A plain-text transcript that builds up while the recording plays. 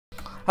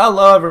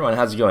Hello everyone,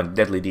 how's it going?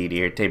 Deadly Deed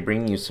here today,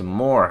 bringing you some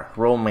more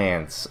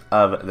Romance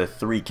of the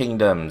Three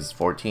Kingdoms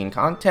 14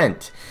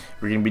 content.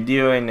 We're going to be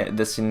doing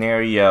the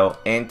scenario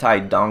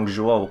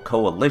Anti-Dong-Zhuo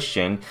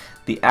Coalition,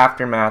 the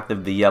aftermath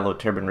of the Yellow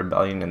Turban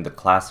Rebellion in the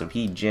class of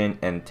Jian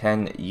and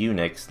 10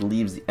 eunuchs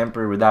leaves the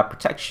Emperor without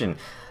protection.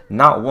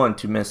 Not one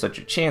to miss such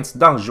a chance,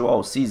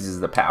 Dong-Zhuo seizes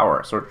the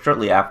power. So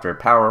shortly after,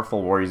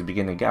 powerful warriors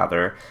begin to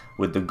gather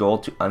with the goal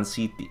to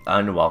unseat the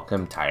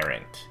unwelcome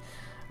tyrant.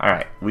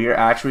 Alright, we are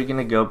actually going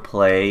to go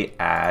play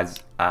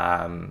as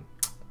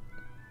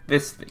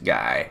this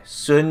guy,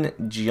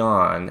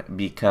 Jian,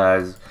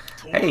 because,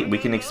 hey, we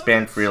can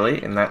expand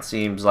freely, and that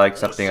seems like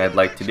something I'd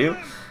like to do.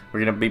 We're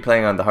going to be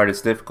playing on the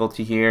hardest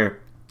difficulty here.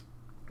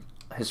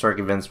 Historic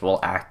events will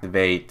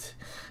activate.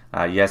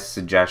 Yes,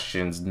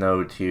 suggestions.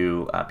 No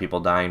to people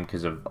dying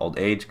because of old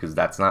age, because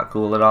that's not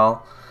cool at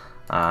all.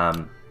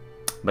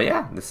 But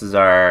yeah, this is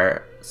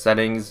our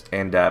settings,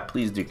 and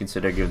please do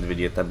consider giving the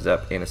video a thumbs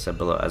up and a sub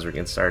below as we're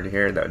getting started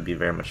here. That would be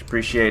very much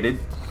appreciated.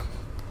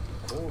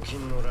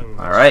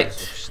 Alright.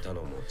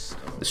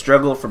 The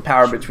struggle for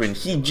power between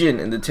Jian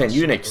and the 10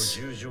 eunuchs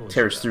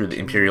tears through the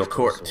imperial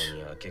court.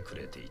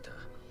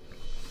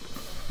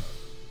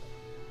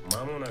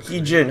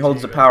 Jian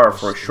holds the power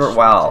for a short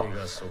while,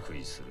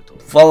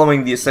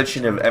 following the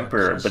ascension of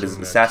Emperor, but is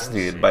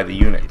assassinated by the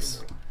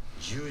eunuchs.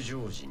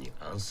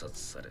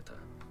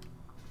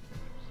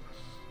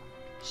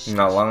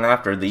 Not long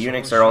after, the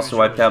eunuchs are also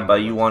wiped out by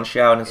Yuan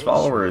Shao and his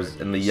followers,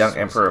 and the young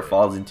emperor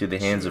falls into the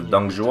hands of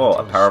Dong-Zhuo,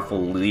 a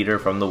powerful leader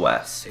from the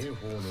west.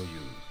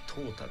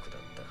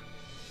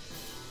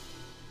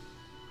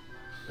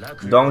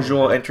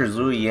 Dong-Zhuo enters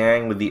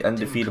Luoyang with the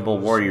undefeatable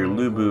warrior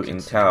Lu Bu in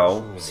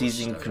Tao,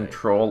 seizing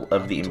control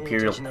of the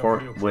imperial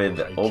court with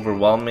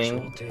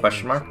overwhelming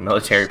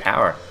military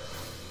power.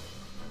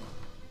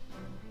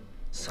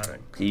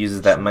 He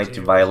uses that might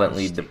to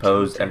violently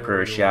depose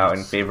Emperor Xiao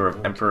in favor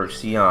of Emperor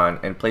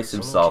Xian and place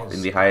himself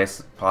in the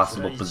highest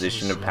possible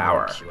position of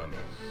power.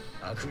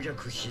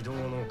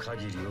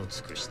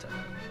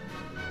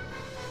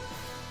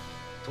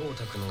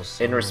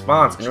 In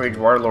response, enraged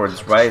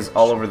warlords rise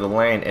all over the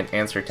land and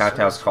answer Cao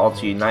Cao's call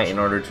to unite in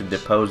order to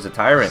depose the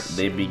tyrant.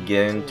 They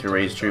begin to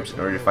raise troops in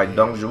order to fight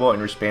Dong-Zhuo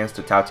in response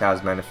to Cao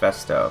Cao's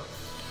manifesto.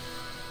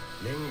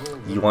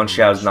 Yuan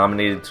Shao is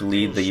nominated to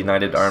lead the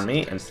united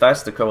army, and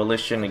thus the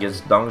coalition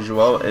against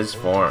Dong-Zhuo is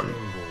formed.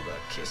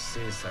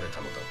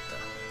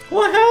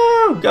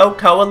 Woohoo! Go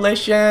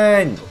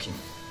coalition!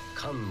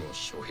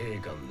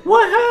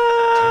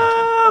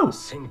 Woohoo!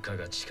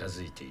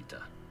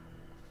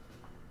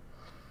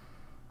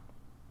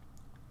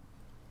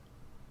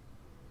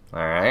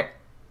 Alright.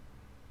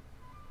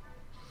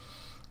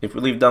 If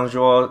we leave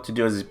Dong-Zhuo to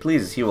do as he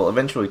pleases, he will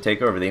eventually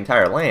take over the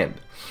entire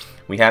land.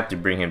 We have to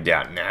bring him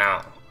down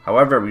now.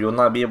 However, we will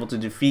not be able to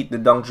defeat the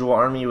Dong-Zhuo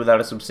army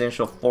without a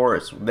substantial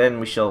force. Then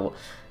we shall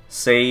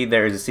say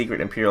there is a secret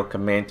imperial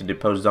command to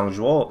depose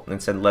Dong-Zhuo and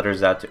send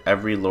letters out to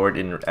every lord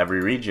in every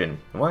region.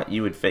 What?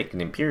 You would fake an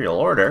imperial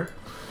order?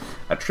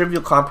 A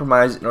trivial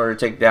compromise in order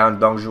to take down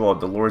Dong-Zhuo.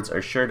 The lords are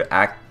sure to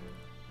act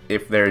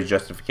if there is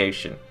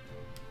justification.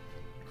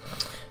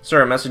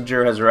 Sir, a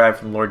messenger has arrived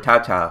from Lord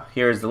Cao Cao.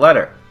 Here is the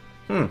letter.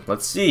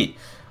 Let's see.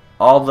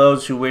 All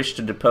those who wish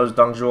to depose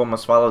Dong-Zhuo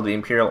must follow the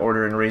imperial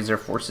order and raise their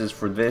forces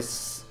for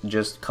this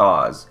just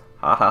cause.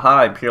 Ha ha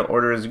ha, imperial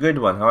order is a good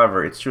one.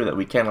 However, it's true that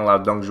we can't allow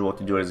Dong-Zhuo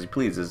to do as he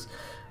pleases.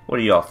 What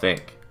do y'all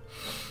think?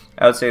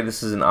 I would say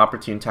this is an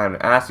opportune time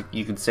to ask.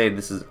 You could say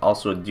this is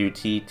also a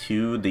duty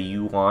to the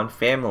Yuan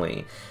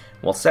family.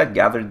 Well said,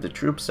 gather the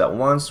troops at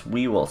once.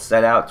 We will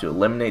set out to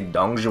eliminate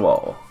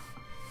Dong-Zhuo.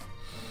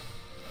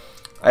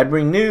 I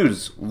bring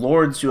news.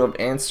 Lords who have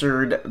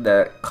answered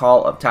the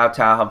call of Cao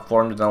Cao have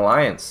formed an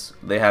alliance.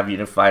 They have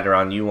unified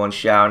around Yuan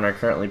Shao and are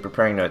currently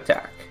preparing to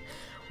attack.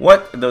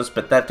 What? Those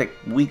pathetic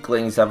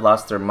weaklings have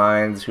lost their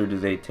minds. Who do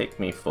they take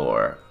me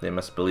for? They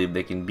must believe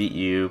they can beat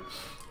you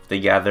if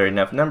they gather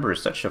enough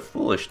numbers. Such a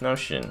foolish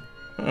notion.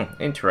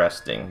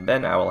 Interesting.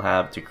 Then I will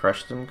have to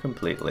crush them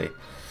completely.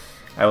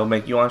 I will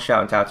make Yuan Shao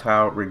and Cao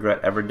Cao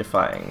regret ever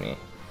defying me.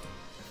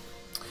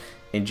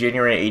 In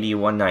January AD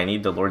 190,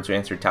 the lords who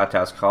answered Cao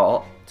Cao's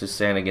call to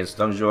stand against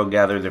Dong-Zhuo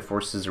gathered their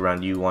forces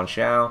around Yuan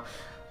Shao.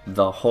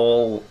 The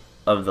whole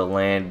of the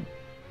land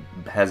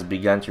has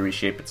begun to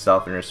reshape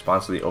itself in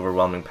response to the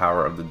overwhelming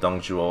power of the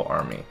Dong-Zhuo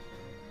army.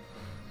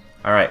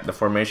 Alright, the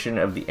formation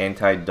of the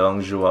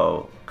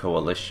Anti-Dong-Zhuo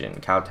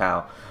Coalition. Cao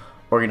Cao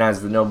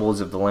organized the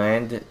nobles of the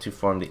land to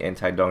form the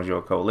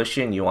Anti-Dong-Zhuo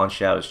Coalition. Yuan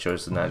Shao is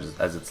chosen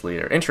as its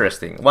leader.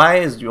 Interesting. Why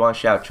is Yuan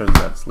Shao chosen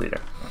as its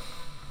leader?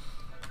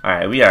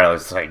 Alright, we are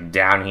just like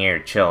down here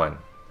chilling.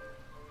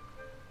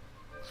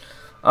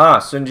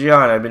 Sun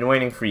Jian, I've been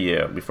waiting for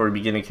you. Before we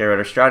begin to carry out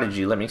our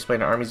strategy, let me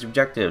explain our army's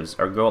objectives.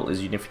 Our goal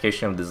is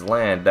unification of this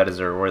land. That is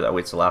a reward that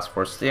awaits the last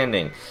force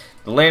standing.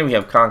 The land we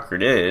have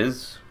conquered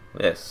is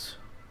this.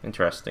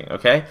 Interesting,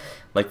 okay?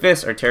 Like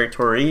this, our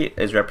territory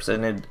is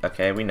represented.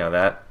 Okay, we know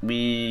that.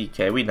 We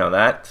know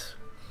that.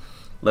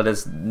 Let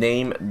us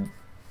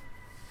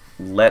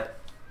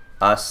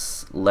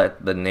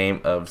let the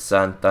name of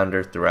Sun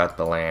thunder throughout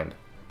the land.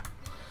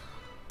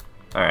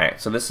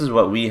 Alright, so this is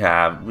what we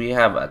have. We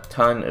have a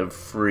ton of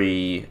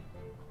free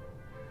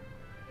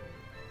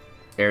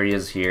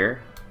areas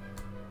here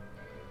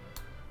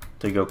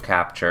to go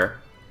capture.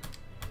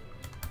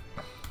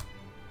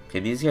 Okay,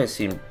 these guys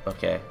seem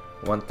okay.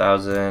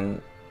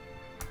 1,000,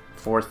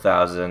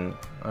 4,000.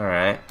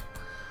 Alright.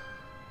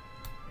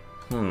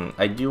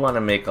 I do want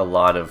to make a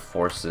lot of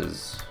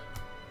forces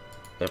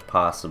if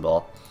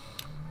possible.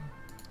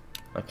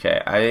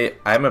 Okay,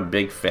 I'm a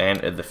big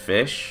fan of the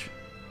fish,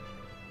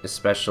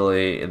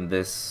 especially in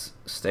this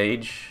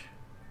stage.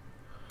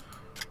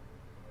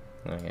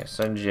 Okay,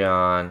 Sun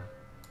Jian.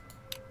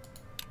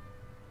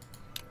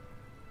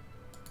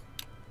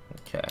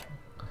 Okay.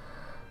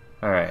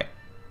 Alright.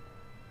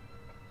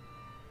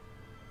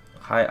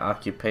 High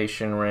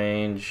occupation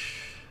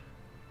range.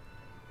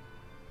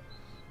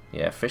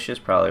 Yeah, fish is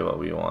probably what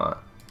we want.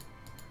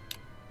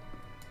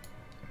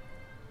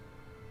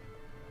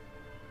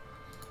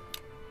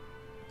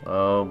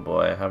 Oh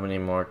boy, how many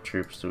more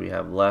troops do we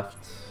have left?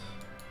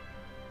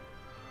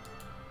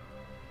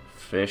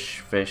 Fish,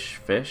 fish,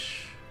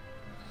 fish.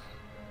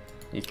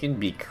 You can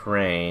be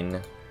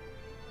crane.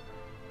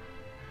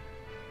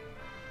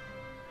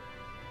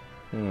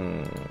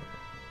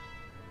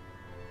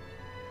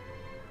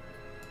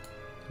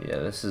 Yeah,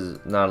 this is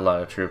not a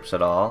lot of troops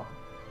at all.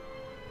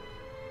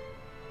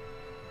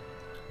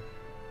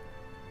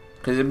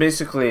 Because it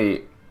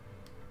basically,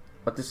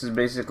 what this is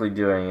basically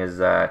doing is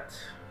that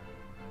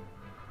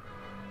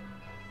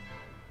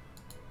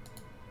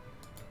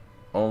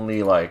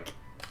only like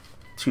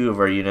 2 of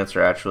our units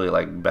are actually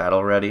like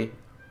battle ready.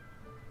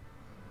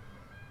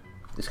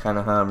 Is kind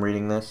of how I'm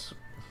reading this.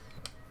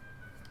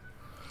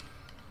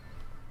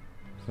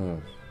 I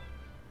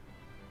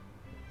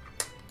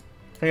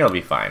think it'll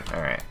be fine.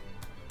 Alright.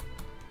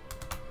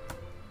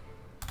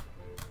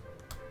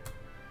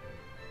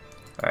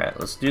 Alright,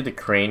 let's do the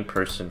crane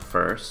person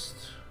first.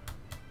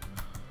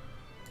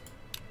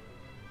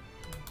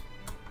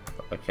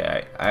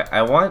 Okay,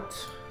 I want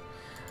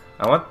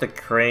the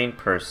crane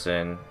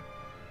person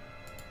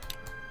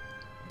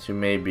to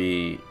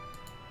maybe,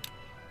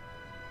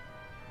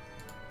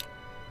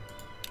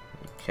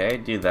 okay,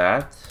 do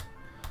that.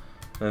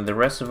 And the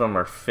rest of them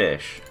are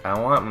fish. I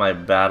want my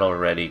battle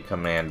ready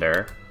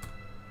commander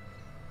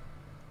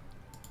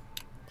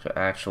to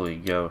actually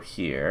go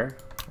here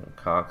and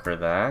conquer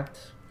that.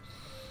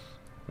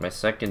 My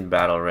second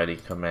battle ready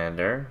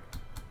commander.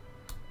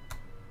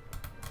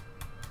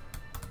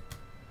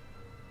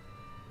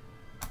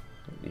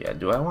 Yeah,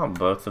 do I want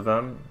both of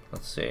them?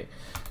 Let's see.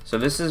 So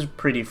this is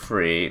pretty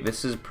free.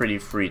 This is pretty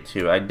free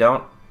too. I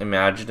don't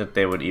imagine that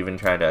they would even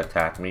try to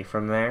attack me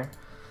from there.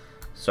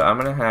 So I'm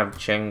gonna have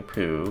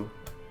Chengpu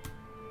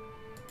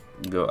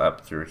go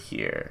up through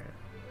here.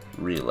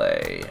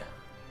 Relay.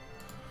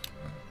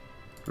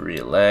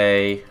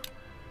 Relay.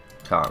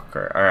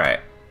 Conquer.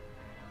 Alright.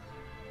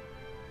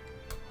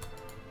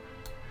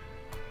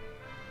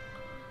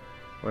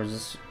 Where's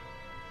this?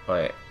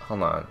 Wait,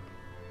 hold on.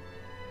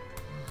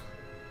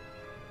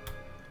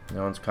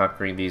 No one's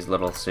conquering these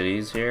little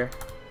cities here.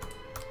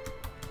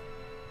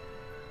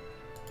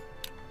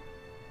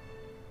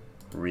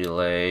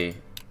 Relay.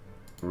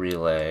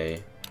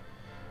 Relay.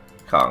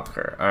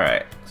 Conquer.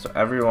 Alright, so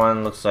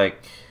everyone looks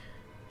like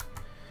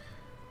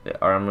they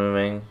are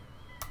moving.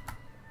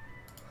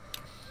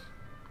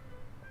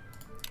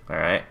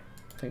 Alright,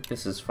 I think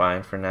this is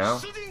fine for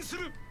now.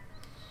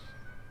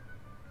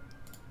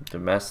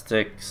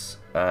 Domestics,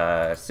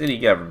 city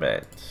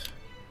government.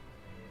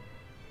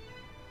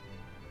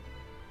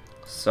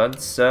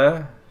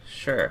 Sunsa,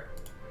 sure.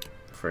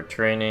 For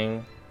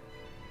training.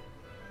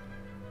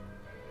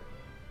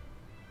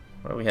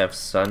 What do we have?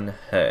 Sun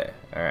He.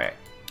 Alright.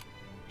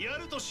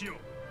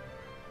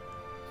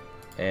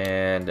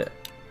 And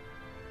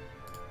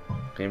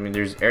I mean,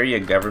 there's area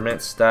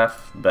government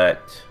stuff,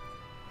 but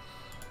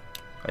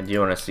I do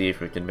want to see if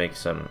we can make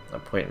some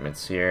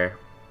appointments here.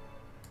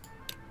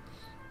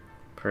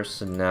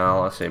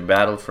 Personnel, let's say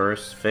battle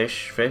first.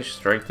 Fish, fish,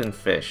 strengthen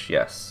fish,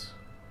 yes.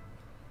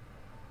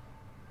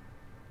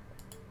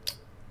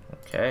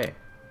 Okay.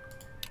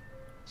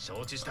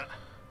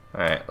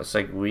 Alright, looks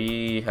like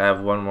we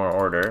have one more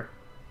order.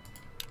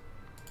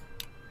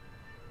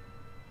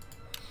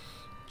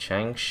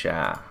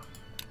 Changsha.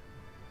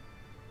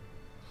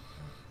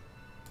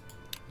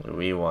 What do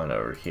we want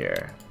over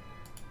here?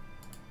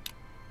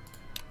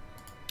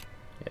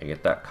 Yeah,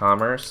 get that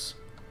commerce.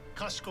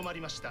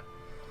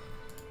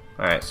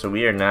 Alright, so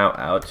we are now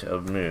out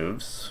of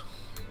moves.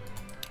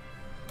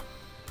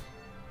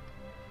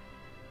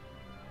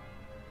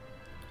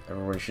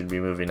 Everyone should be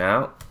moving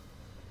out.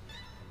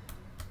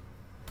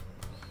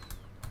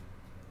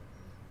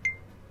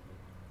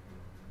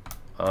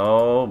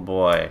 Oh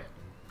boy.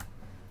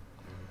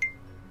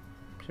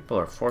 People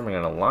are forming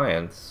an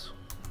alliance.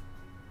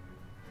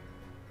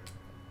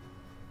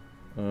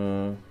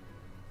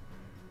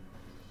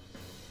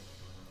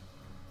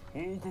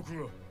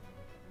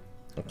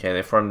 Okay,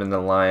 they formed an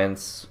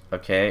alliance.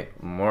 Okay,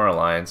 more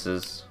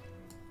alliances.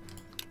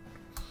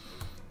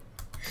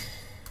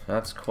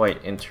 That's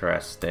quite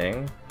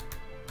interesting.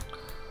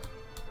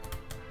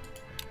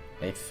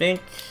 I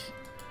think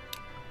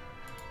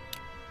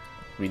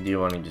we do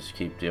want to just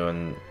keep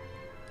doing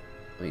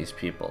these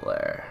people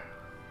there.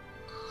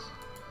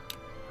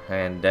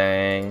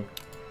 Handang,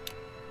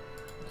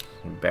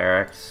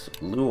 Barracks,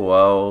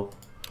 Luo.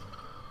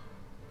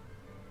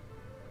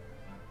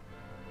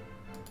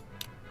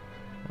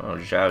 Oh,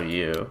 Zhao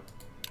Yu.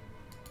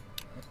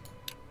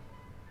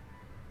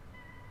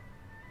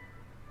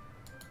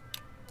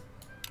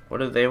 What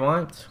do they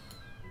want?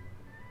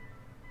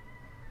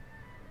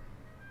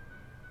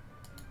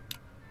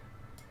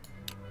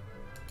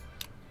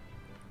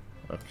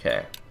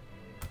 Okay.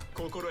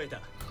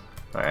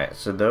 Alright,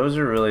 so those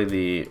are really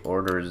the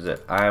orders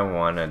that I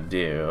want to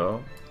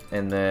do.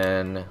 And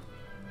then...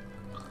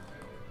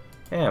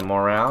 yeah,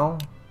 morale?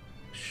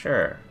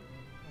 Sure.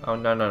 Oh,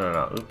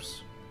 no.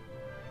 Oops.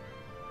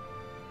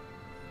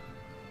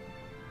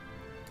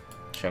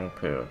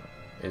 Chengpu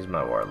is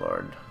my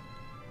warlord.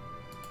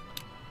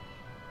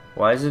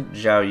 Why isn't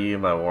Zhao Yu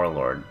my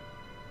warlord?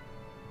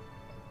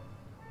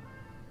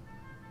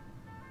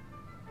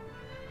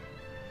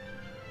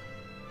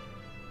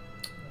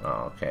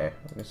 Oh, okay.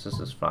 I guess this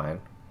is fine.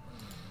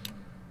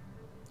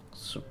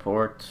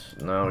 Support.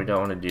 No, we don't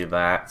want to do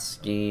that.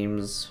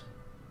 Schemes.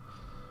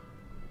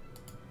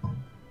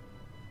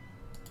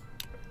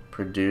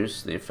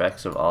 Produce the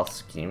effects of all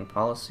scheme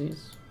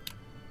policies.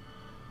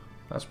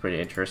 That's pretty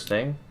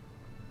interesting.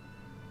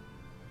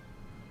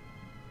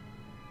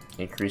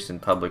 Increase in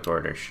public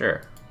order,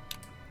 sure.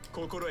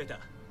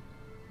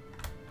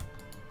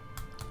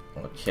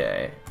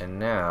 Okay, and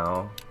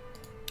now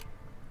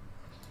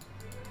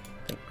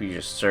I think we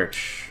just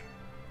search.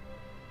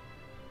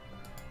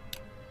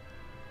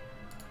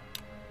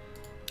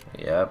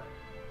 Yep.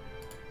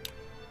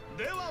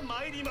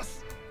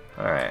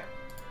 Alright.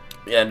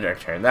 We end our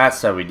turn. That's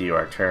how we do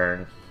our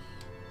turn.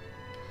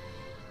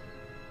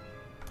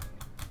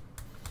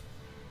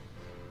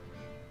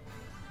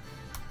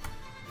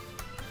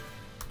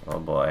 Oh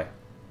boy.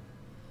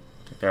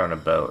 I think they're on a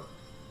boat.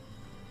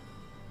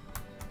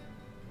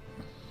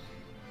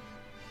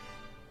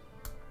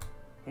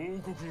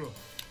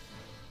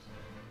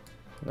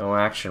 No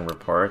action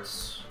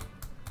reports.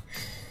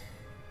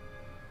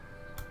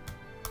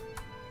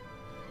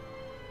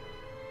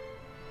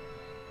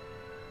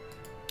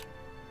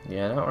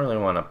 Yeah, I don't really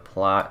want to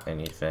plot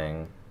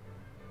anything.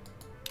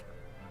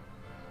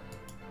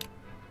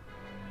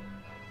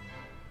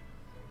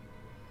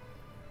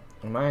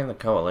 Am I in the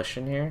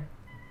coalition here?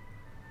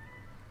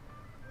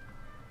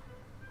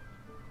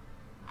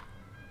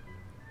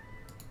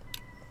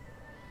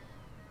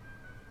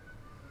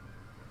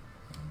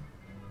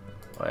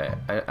 Wait,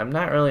 I'm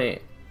not really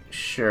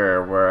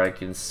sure where I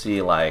can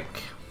see,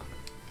 like,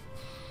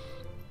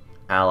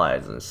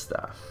 allies and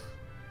stuff.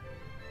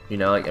 You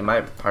know, like, am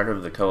I part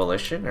of the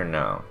coalition or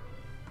no?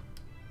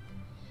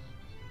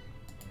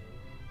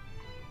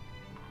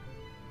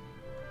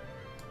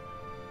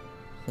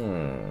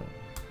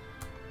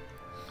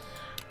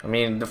 I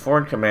mean, the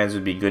foreign commands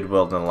would be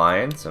Goodwill and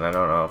Alliance, and I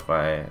don't know if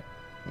I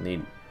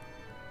need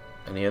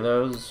any of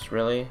those,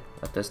 really,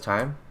 at this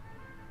time.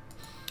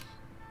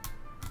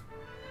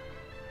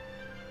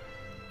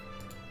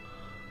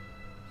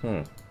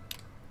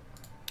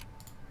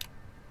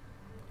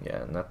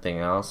 Yeah, nothing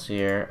else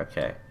here.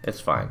 Okay, it's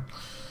fine.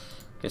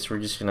 Guess we're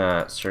just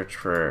gonna search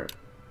for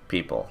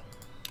people.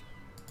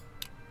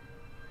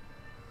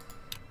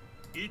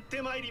 Do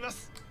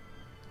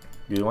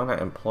you want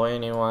to employ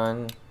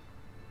anyone?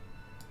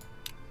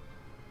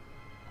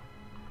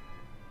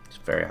 It's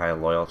very high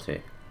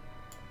loyalty.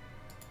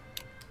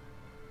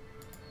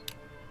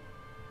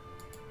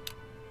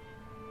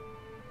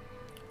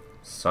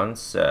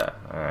 Sunset,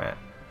 alright.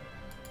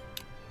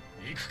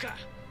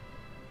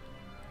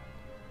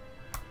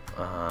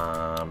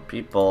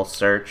 People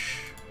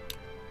search.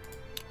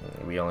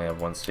 We only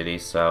have one city,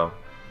 so.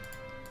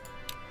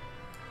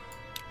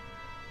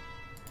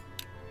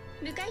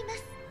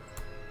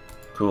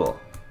 Cool.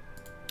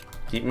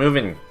 Keep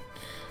moving.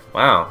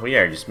 Wow, we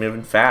are just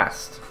moving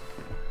fast.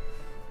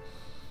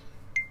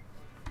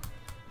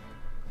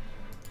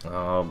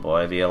 Oh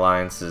boy, the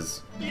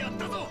alliances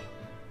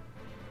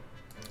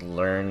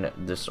learn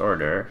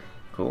disorder.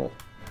 Cool.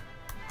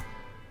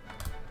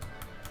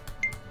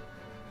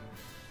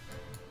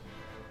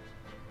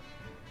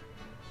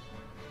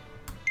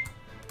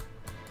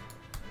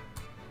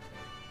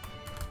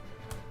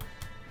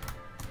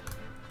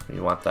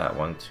 You want that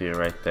one too,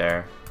 right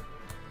there.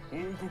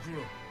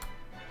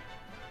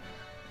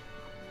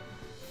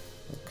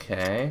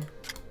 Okay.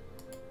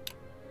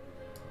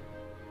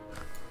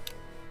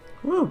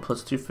 Woo,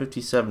 plus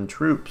 257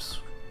 troops.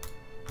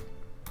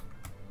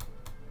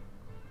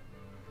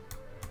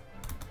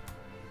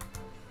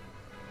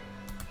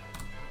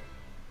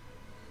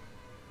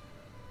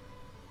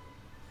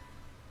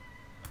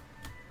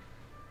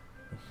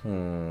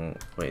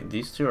 Wait,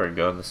 these two are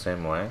going the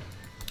same way?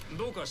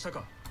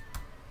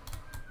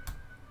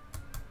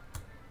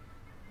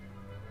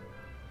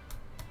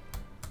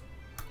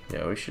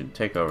 Yeah, we should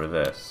take over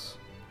this.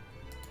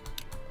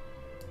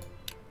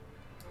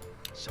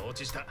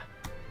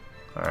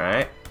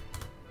 Alright.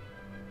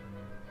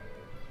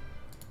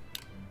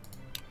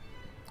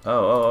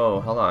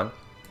 Oh, hold on.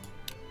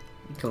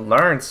 You can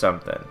learn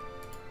something.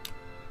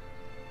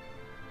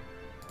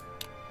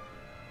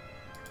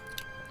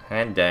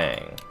 And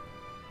dang.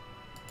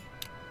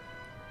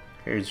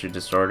 Here's your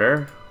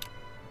disorder.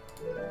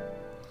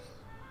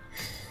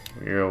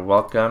 You're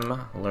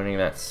welcome. Learning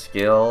that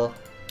skill.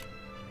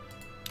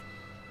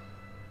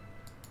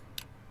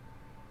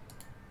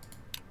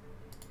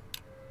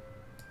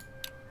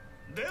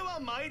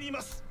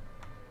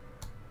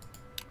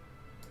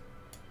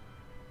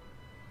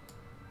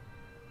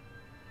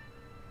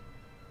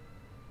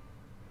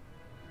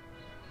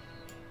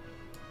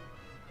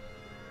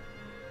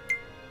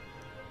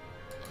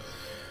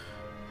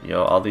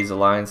 Yo, all these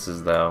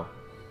alliances though.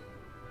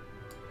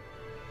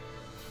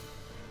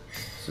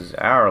 This is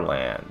our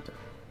land.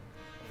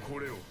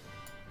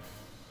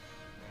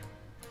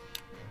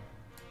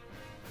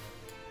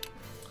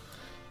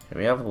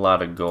 We have a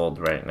lot of gold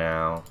right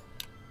now.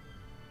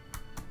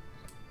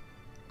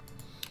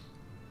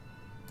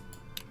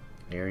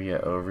 Area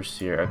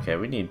overseer. Okay,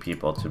 we need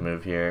people to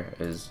move here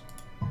is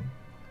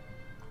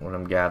what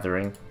I'm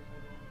gathering.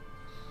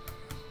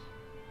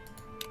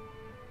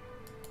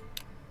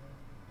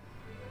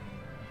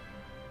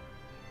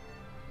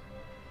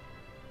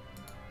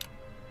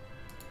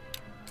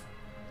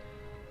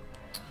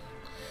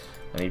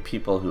 I need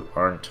people who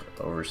aren't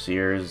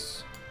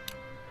overseers.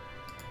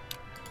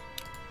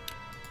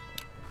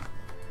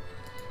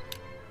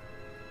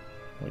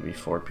 Maybe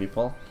 4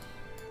 people.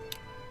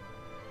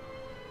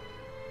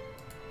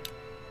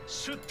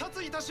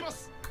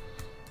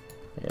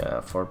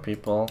 Yeah, 4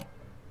 people.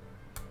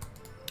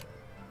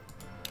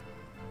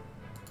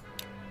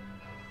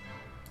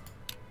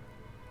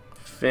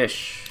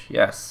 Fish,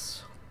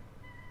 yes.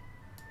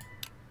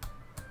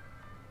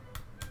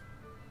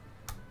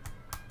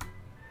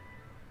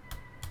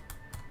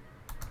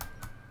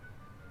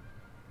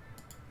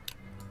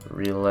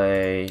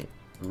 Relay,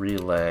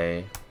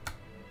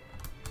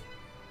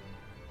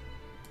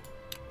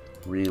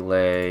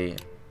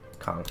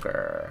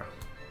 conquer.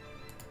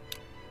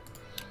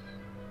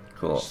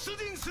 Cool.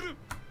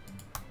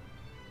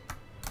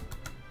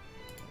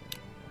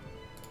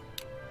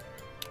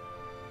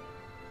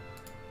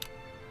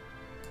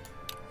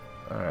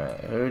 Alright,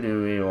 who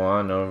do we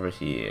want over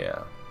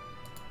here?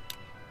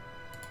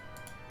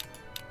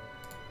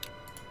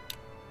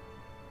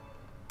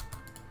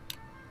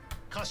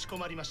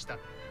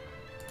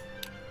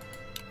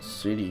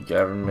 City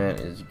government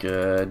is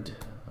good.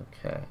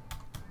 Okay.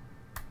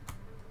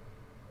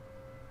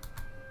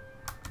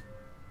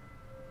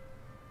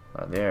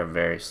 Oh, they are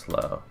very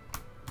slow.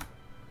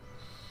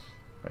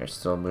 They're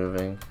still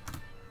moving.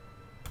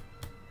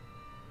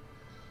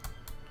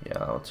 Yeah,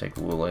 I'll take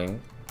Wuling.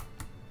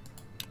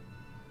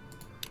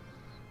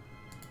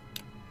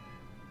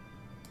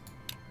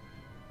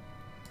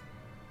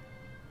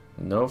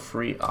 No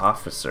free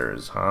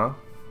officers, huh?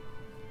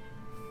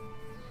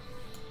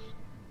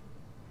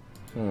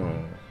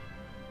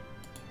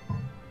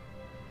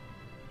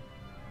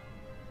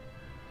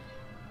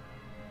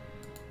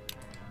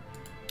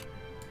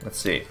 Let's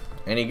see.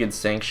 Any good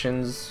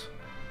sanctions?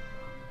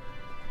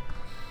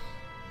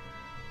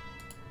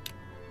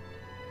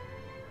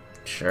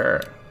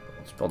 Sure.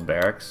 Let's build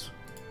barracks.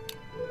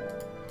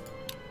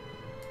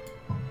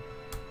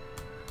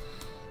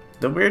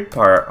 The weird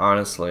part,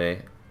 honestly,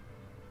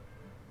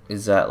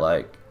 is that,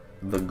 like,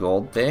 the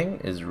gold thing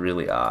is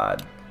really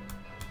odd.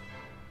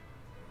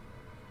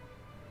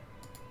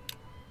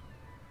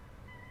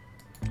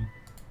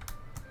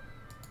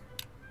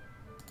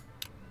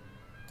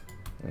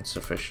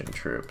 Insufficient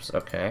troops,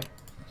 okay.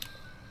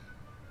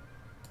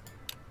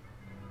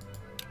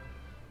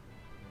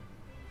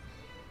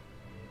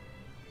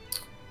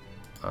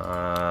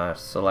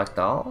 Select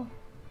all?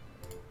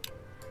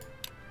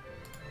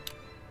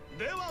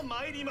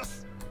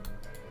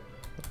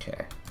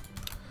 Okay.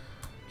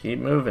 Keep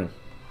moving.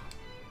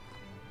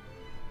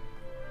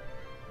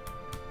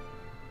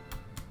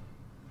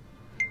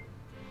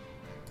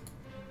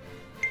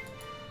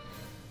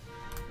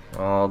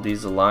 All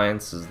these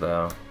alliances,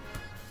 though.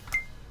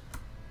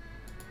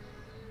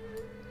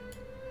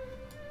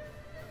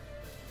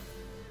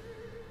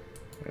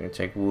 I'm gonna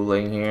take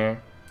Wuling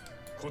here.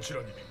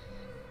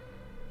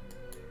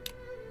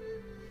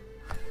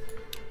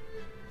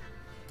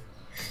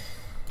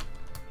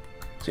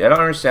 See, I don't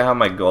understand how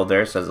my gold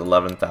there says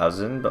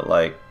 11,000, but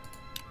like,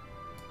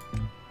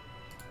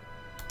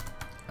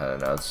 I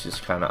don't know, it's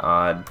just kind of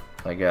odd,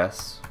 I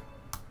guess.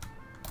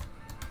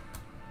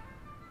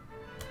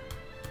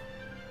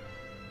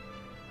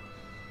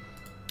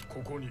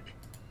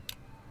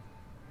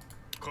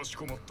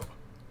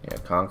 Yeah,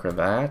 conquer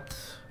that.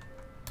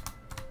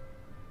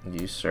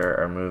 You, sir,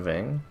 are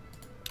moving.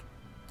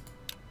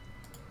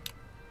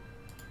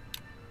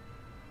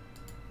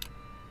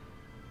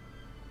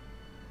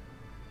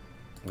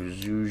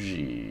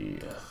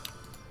 Zuji.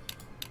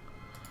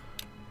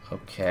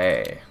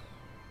 Okay.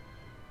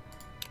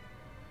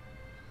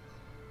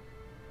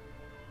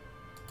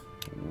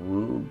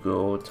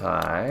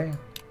 Wugotai.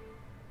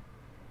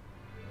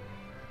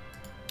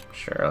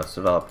 Sure, let's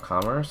develop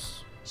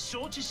commerce.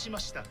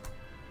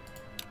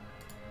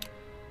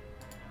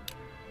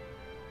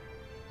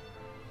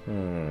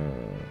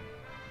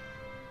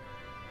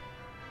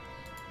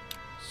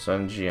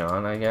 Sun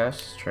Jian, I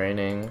guess,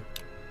 training.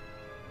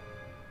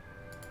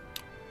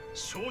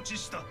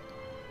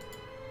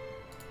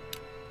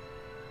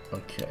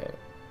 Okay.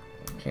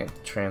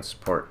 Can't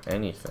transport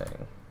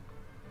anything.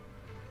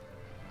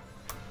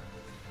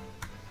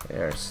 They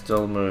are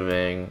still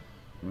moving.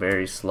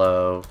 Very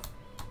slow.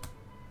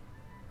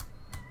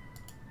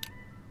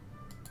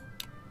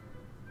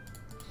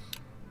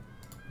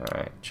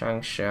 Alright,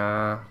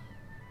 Changsha.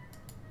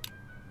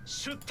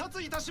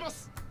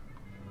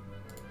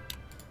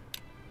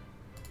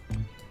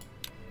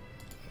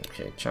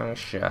 Okay,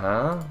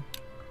 Changsha.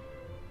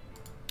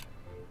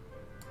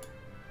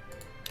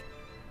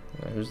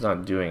 Who's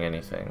not doing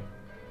anything?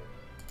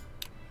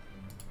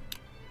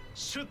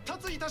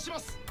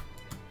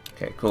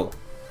 Okay, cool.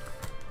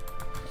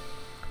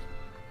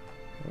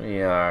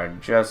 We are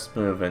just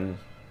moving.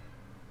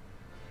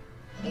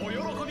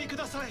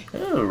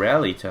 Ooh,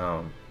 rally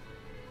tone.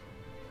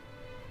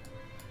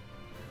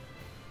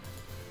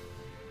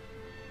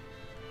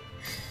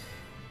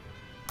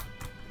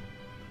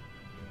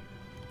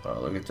 Oh,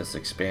 look at this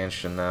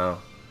expansion now.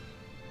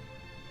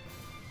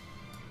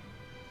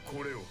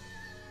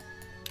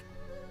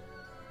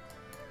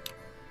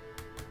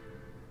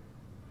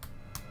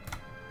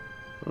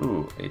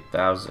 Ooh,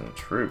 8,000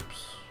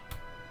 troops.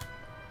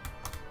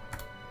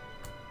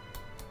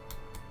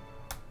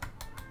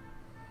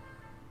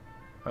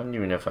 I don't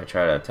even know if I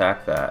try to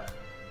attack that.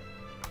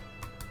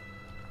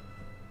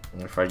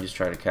 Or if I just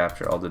try to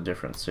capture all the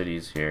different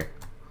cities here.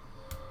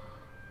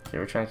 Okay,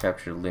 we're trying to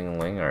capture Ling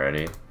Ling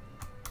already.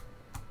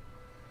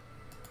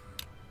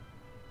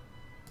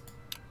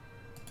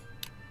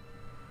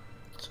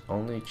 It's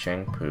only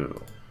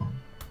Chengpu.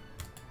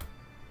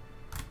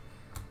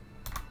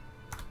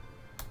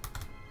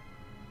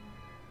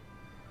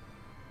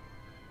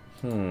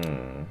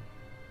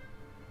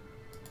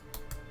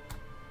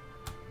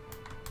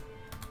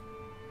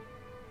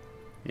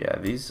 Yeah,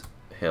 these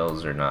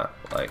hills are not,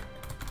 like,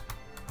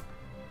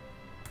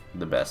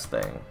 the best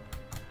thing.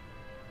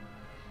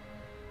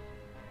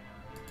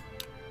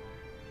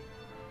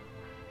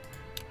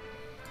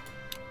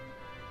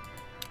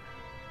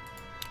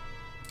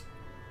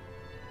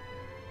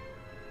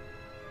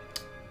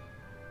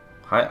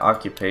 High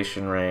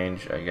occupation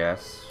range, I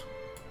guess.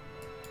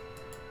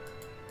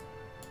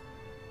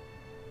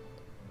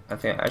 I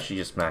think I should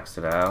just max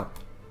it out.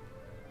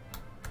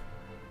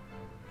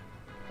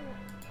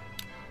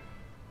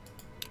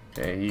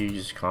 Okay, you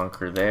just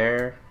conquer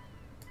there.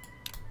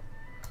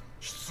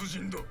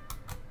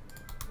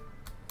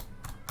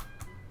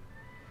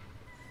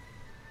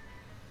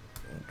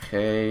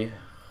 Okay.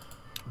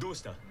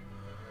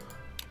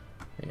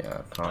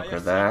 Yeah, conquer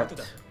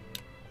that.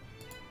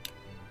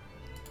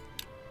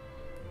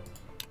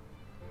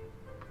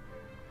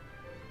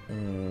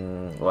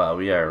 Wow,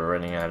 we are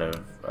running out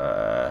of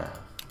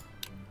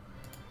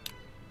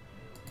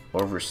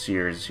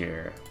overseers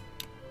here.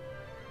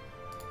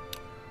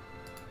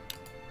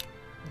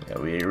 Yeah,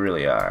 we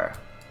really are.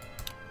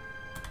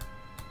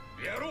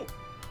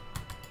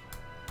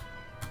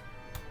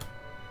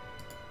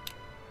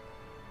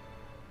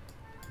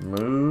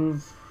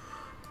 Move.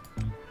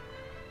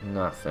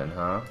 Nothing,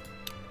 huh?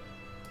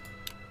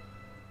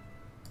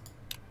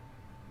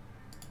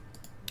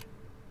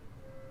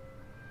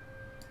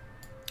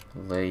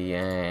 Lei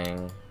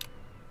Yang.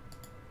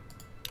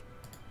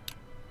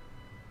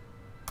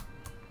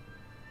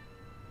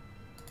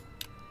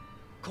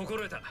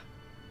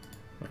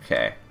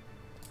 Okay.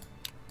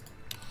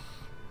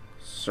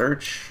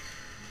 Search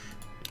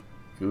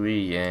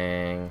Gui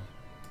Yang.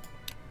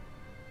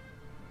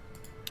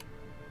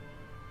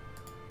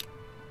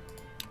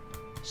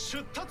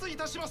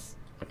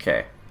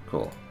 Okay,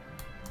 cool.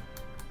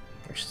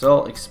 We're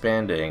still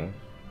expanding.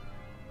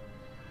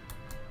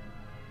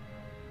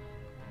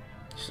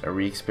 Are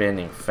we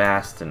expanding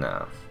fast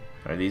enough?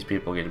 Are these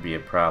people going to be a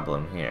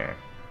problem here?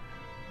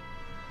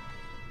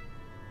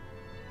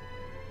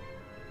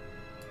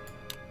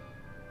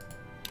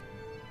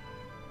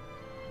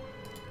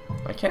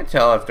 I can't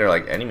tell if they're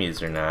like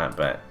enemies or not,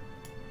 but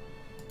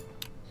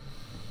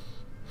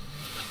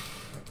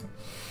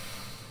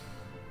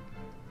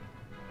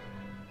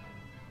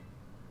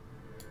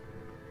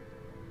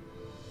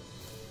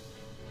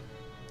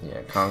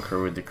yeah,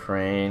 conquer with the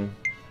crane.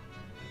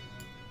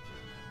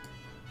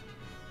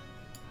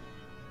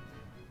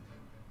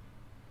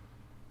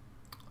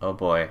 Oh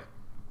boy.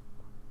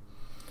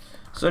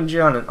 Sun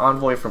Jian, an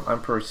envoy from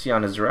Emperor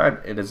Xian has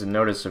arrived. It is a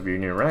notice of your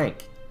new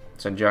rank.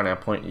 Sun Jian, I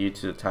appoint you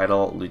to the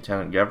title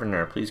Lieutenant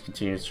Governor. Please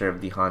continue to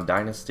serve the Han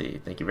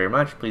Dynasty. Thank you very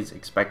much. Please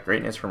expect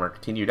greatness from our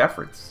continued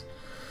efforts.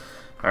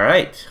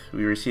 Alright,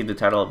 we received the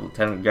title of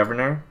Lieutenant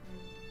Governor.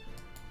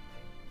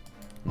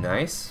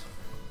 Nice.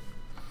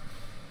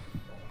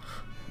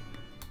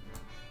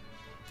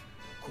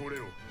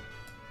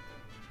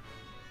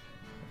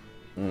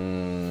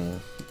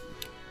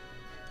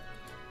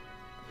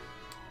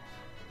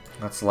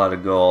 That's a lot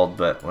of gold,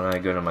 but when I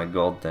go to my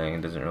gold thing,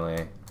 it doesn't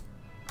really...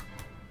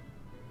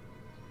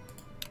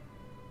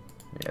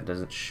 Yeah, it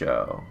doesn't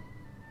show.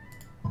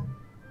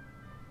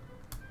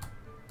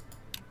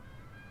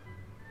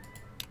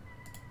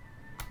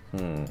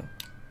 Hmm.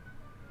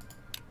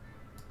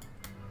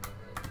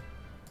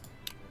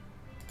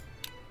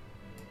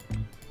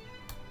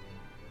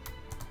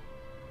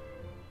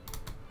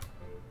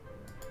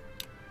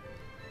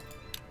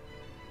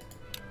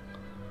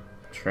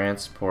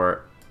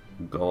 Transport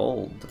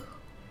gold.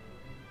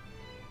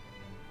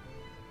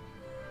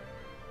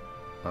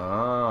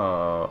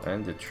 Oh,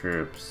 and the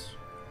troops.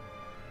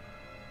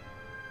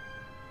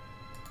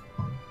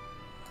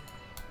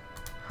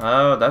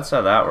 Oh, that's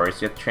how that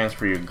works. You have to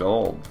transfer your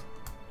gold.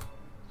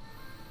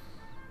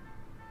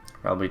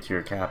 Probably to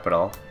your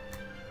capital.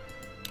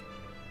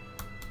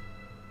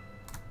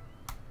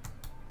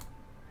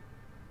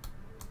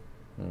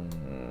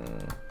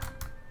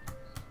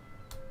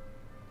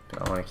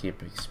 I want to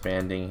keep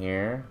expanding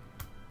here.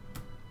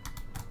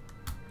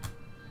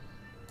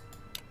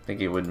 I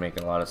think it would make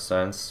a lot of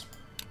sense.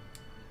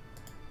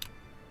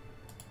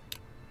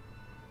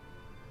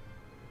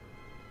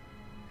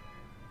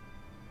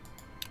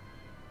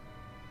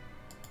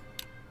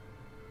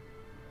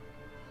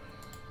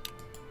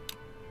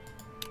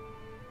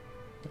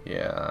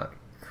 Yeah,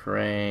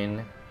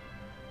 crane.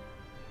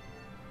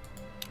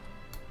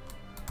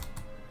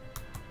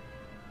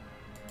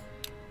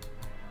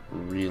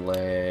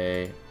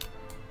 Relay.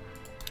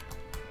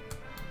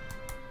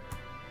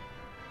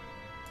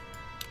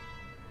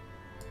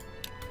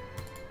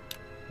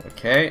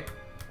 Okay.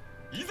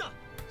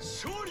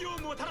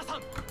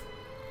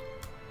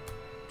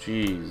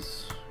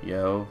 Jeez,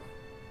 yo.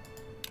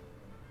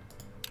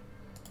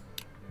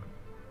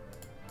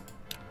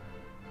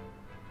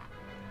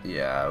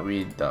 Yeah,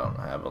 we don't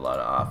have a lot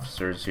of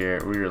officers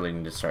here. We really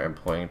need to start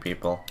employing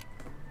people.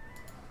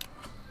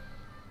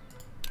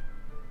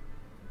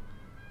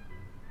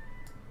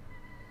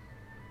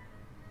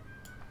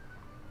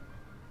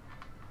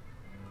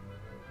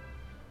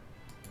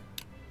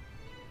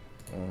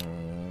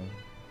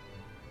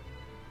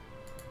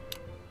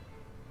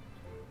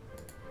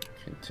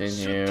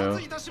 Continue.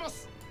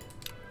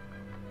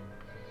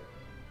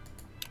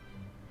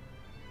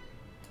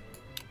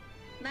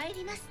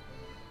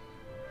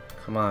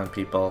 Come on,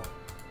 people.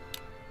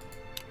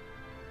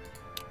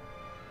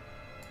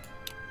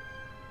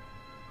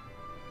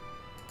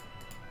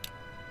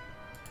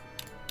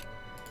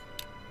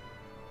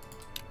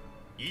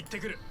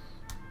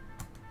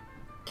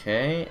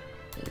 Okay,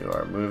 you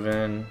are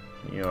moving.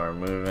 You are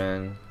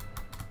moving.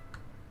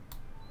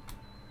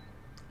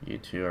 You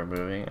two are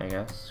moving, I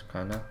guess,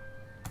 kinda.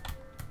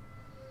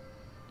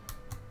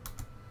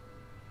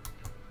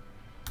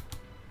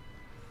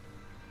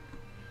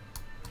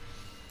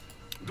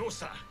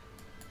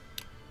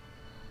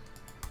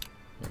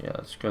 Yeah,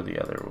 let's go the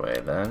other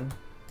way then.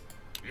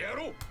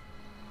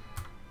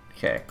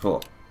 Okay,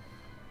 cool.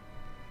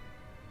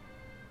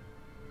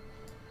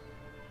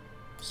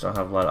 Still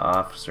have a lot of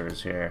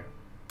officers here.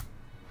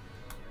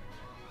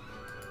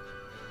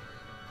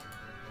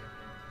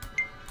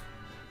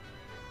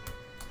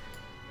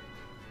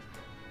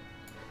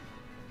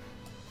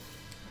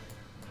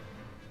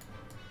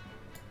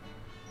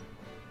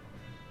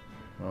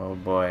 Oh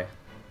boy.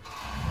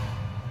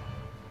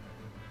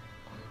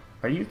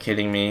 Are you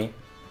kidding me?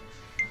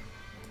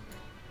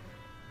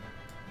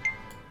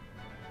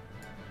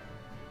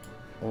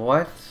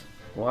 What?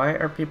 Why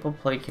are people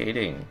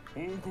placating?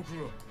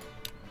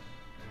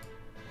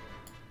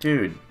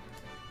 Dude.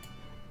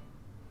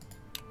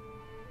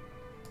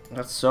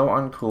 That's so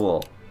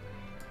uncool.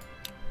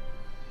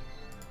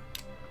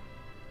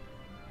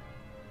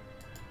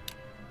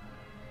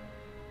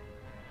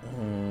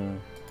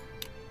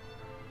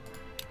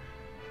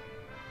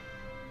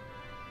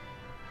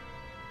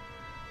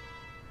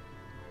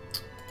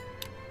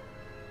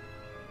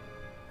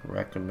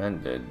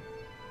 Recommended.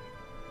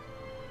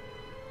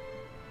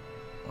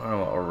 I don't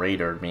know what a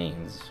raider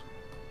means.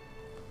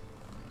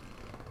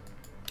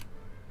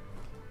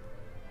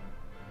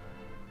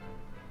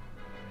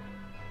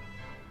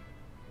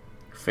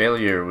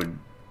 Failure would...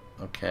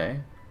 okay.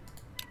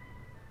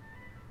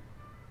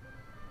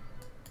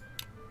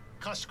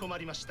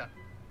 I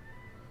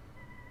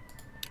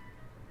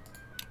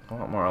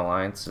want more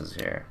alliances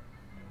here.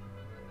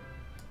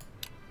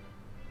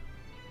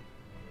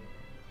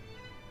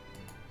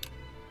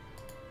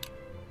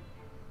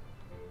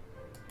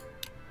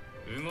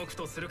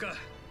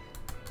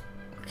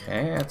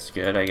 Okay, that's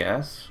good, I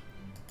guess.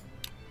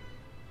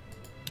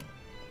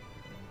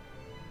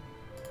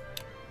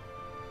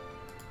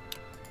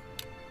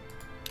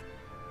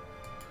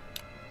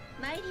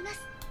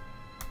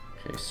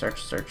 Okay, start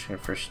searching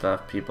for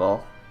stuff,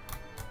 people.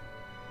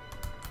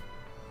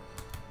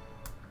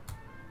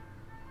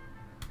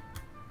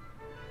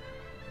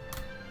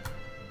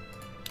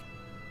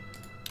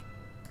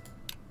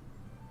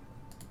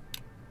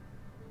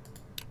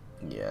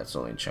 Yeah, it's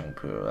only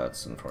Chengpu.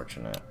 That's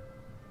unfortunate.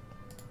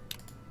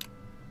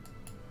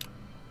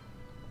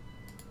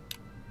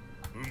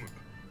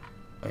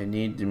 I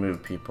need to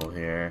move people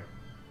here.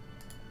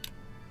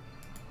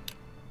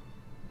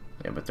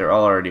 Yeah, but they're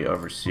all already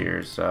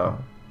overseers, so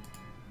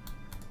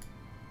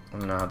I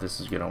don't know how this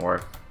is gonna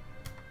work.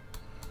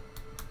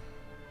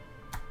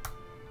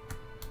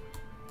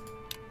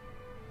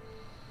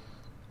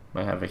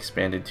 Might have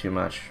expanded too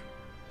much.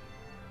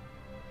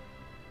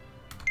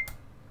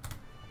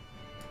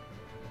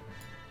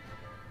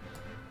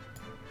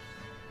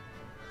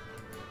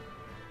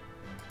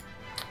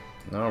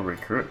 No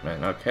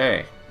recruitment,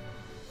 okay.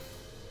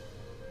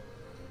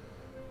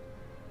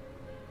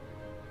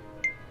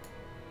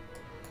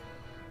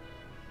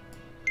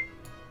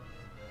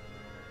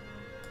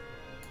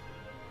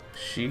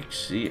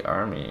 Shixi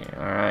Army,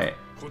 alright.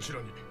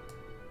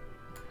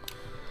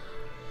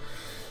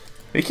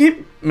 They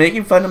keep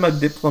making fun of my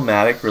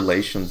diplomatic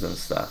relations and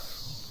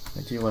stuff.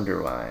 I do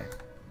wonder why.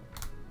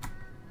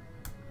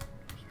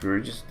 We're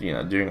just, you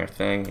know, doing our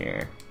thing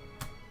here.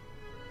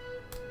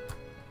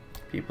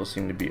 People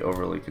seem to be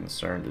overly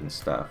concerned and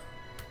stuff.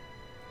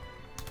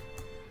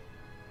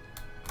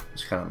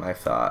 It's kind of my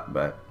thought,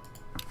 but...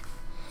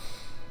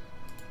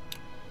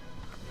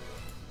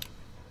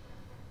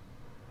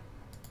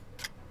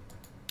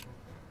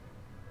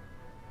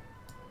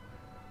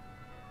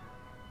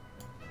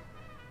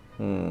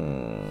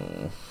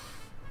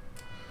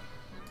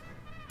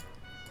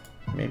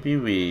 Maybe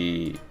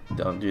we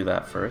don't do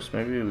that first.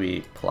 Maybe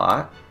we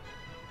plot?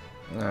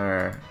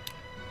 Or...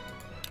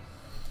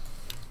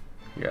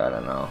 yeah, I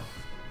don't know.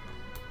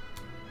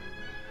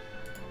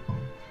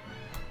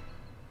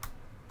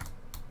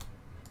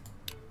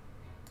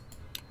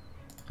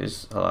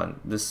 Just, hold on.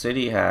 This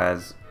city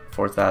has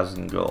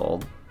 4,000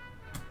 gold.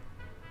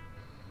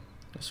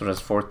 This one has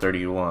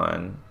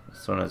 431.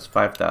 This one has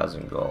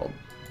 5,000 gold.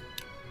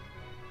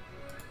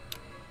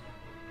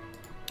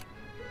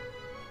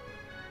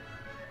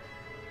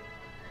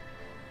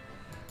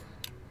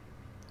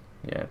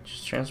 Yeah,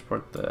 just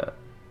transport the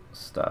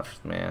stuff,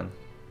 man.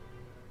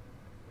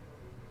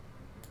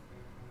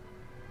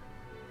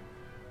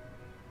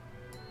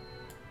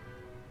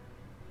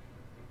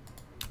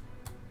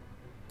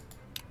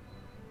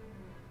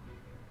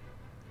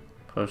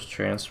 Post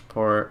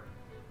transport.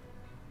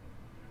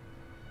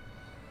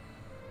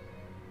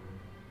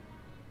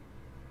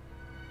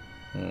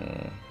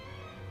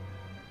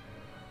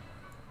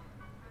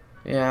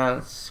 Yeah,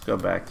 let's go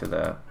back to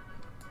the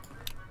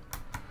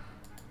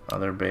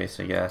other base,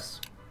 I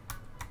guess.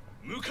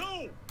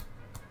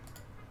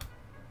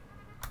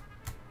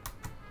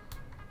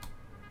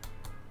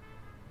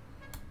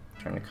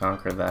 Trying to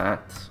conquer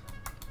that.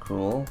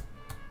 Cool.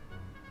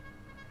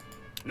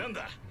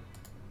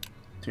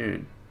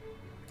 Dude,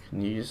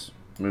 can you just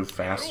move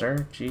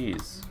faster?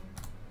 Jeez.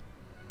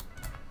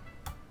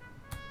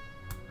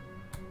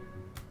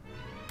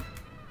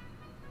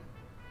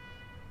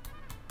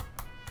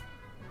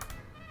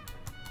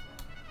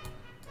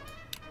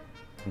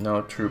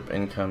 No troop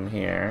income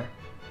here.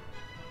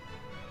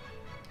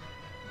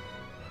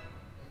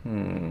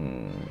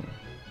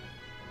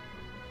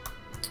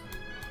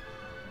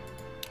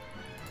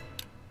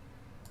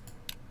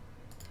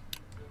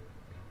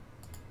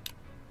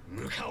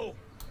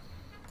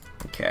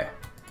 Okay.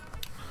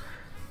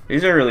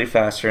 These are really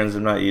fast turns.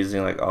 I'm not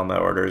using like all my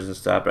orders and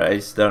stuff, but I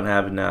just don't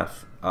have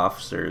enough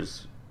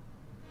officers.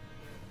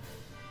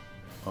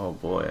 Oh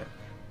boy.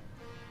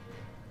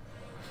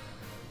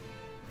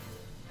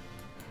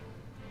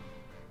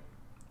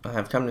 I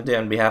have come today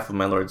on behalf of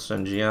my lord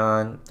son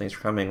Jian. Thanks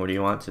for coming. What do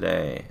you want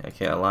today?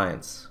 Okay,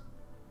 alliance.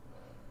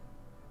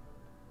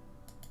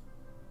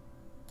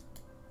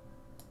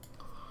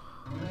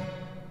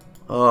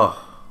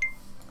 Oh,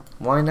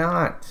 why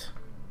not?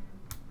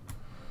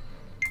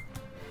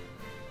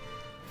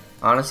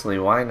 Honestly,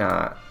 why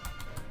not?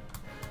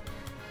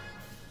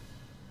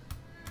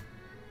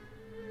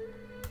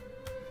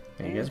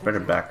 Yeah, you guys better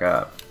back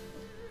up.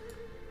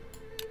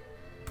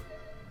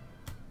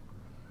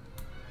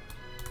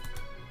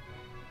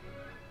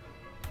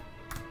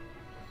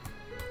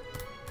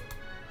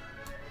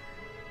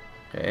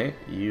 Okay,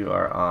 you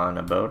are on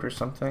a boat or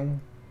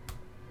something?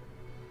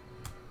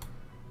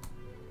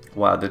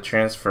 Wow, the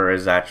transfer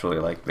is actually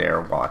like they're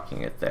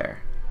walking it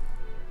there.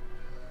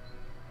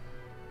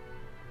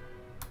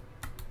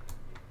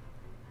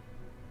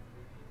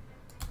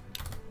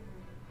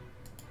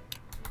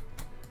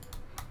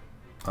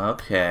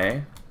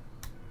 Okay.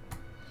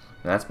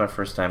 That's my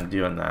first time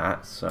doing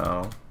that,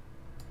 so...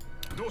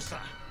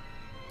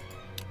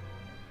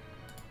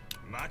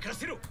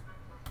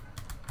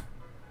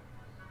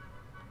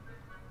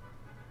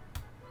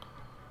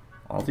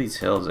 all these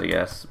hills, I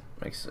guess,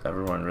 makes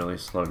everyone really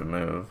slow to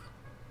move.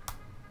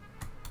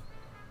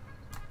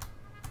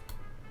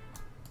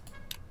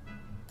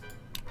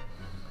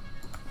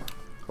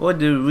 What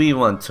do we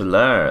want to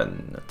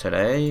learn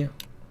today?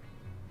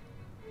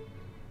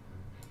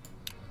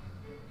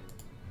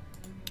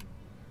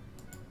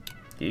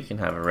 You can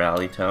have a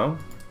rally tone.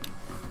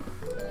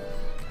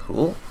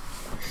 Cool.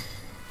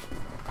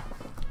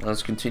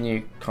 Let's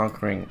continue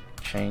conquering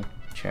Shang.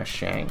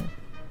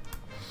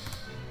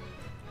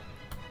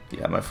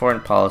 Yeah, my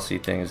foreign policy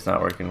thing is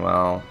not working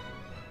well.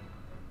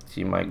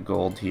 See my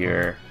gold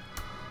here.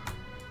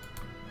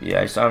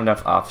 Yeah, I just don't have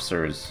enough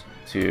officers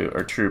to,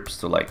 or troops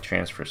to like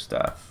transfer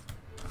stuff.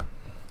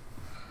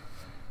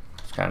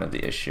 It's kind of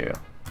the issue.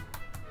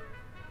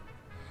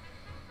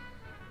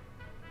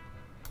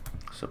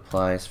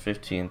 Supplies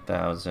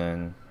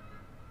 15,000.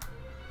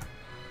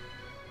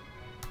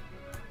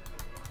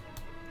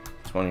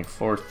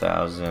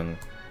 24,000.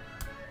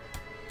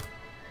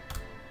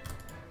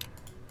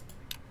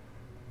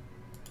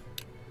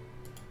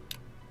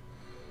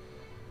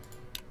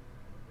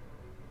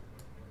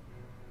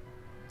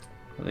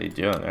 What are they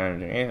doing? They're not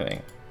doing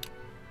anything.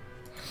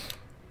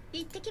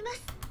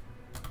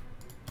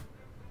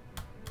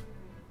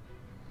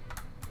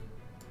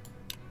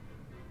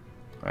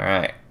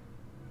 Alright.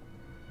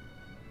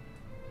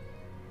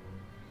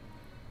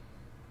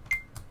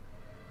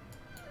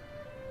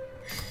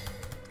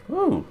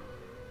 Woo!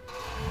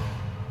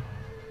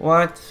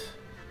 What?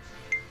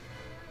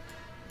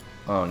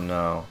 Oh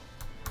no.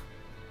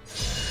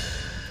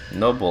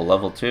 Noble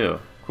level 2.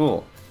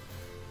 Cool.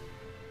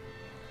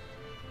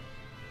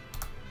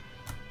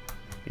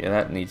 Yeah,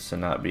 that needs to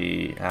not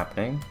be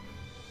happening.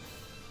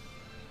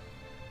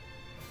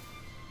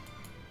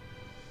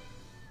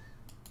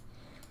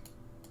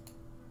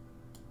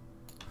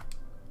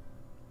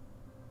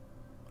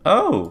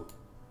 Oh!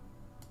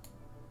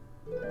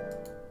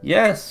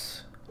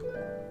 Yes!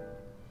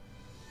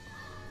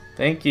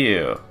 Thank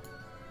you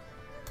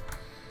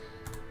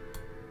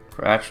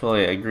for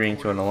actually agreeing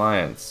to an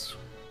alliance.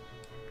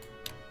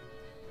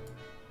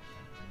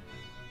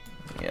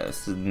 Yeah,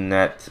 this is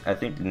net. I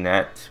think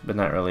net, but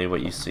not really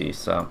what you see,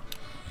 so.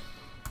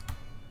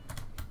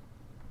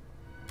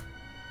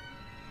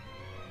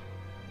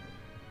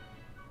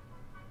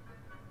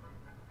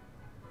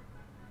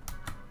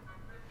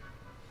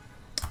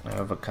 I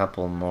have a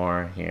couple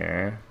more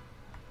here.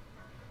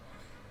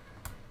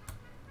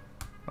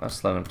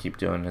 Let's let him keep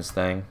doing his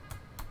thing.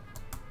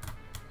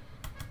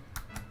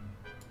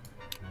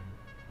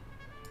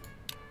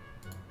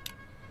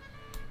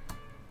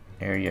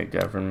 Area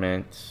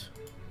government.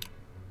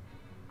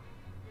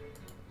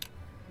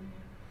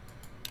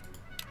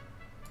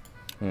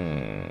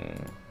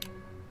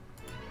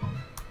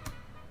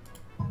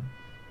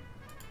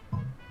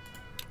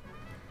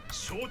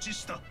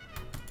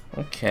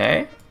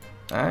 Okay.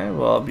 I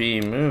will be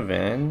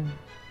moving.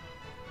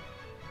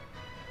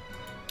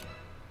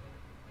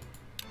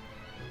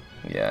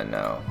 Yeah,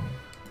 no.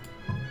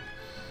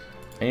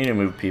 I need to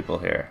move people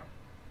here.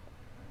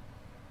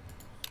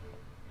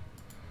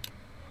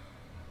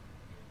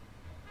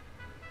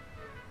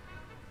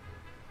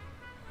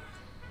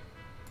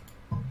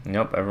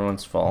 Nope,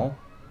 everyone's full.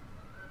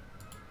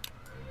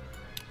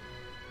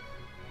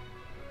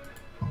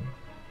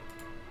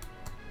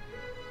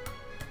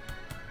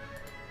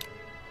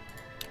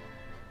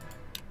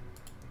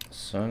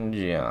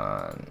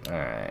 Jian.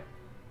 Alright.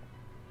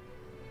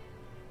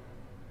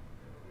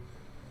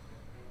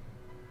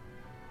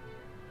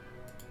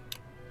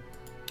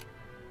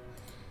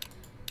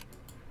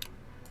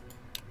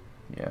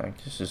 Yeah, I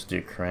guess just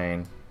do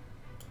crane.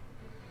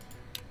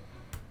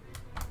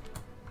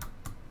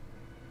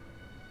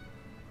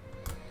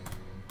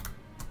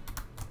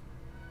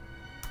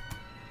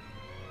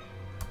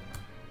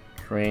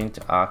 Crane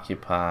to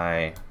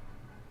occupy.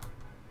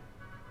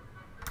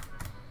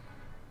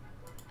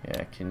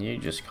 Yeah, can you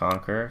just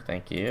conquer?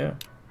 Thank you.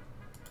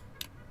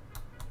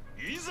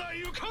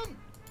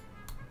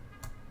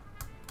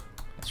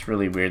 It's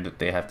really weird that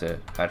they have to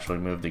actually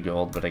move the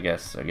gold, but I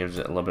guess it gives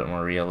it a little bit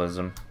more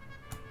realism.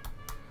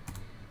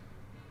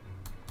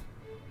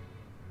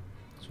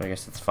 So I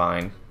guess it's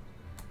fine.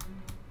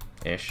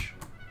 Ish.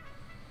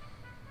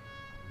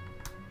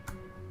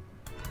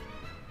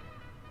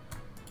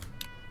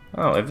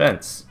 Oh,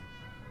 events.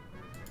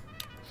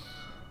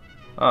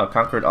 Oh,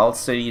 conquered all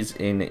cities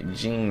in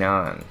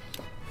Jian.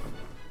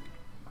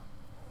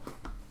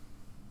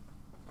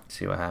 Let's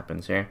see what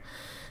happens here.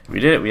 We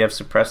did it. We have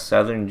suppressed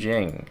southern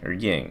Jing or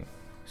Ying.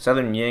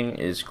 Southern Ying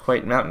is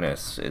quite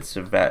mountainous. It's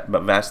a but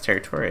vast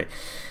territory.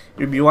 It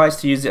would be wise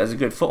to use it as a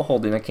good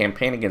foothold in a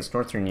campaign against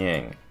northern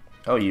Ying.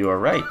 Oh, you are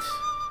right.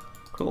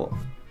 Cool.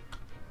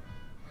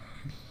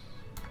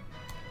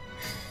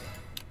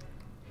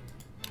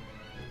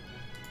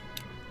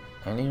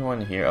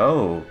 Anyone here?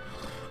 Oh,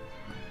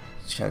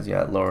 she has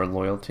lower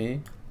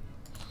loyalty.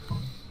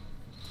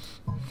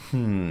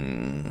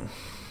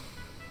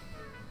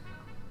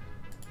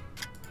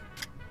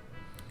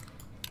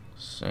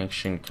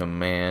 Sanction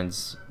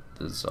commands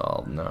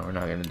dissolve. No, we're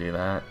not gonna do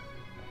that.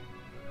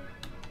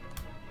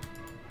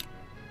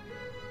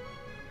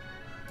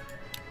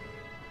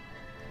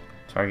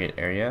 Target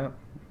area.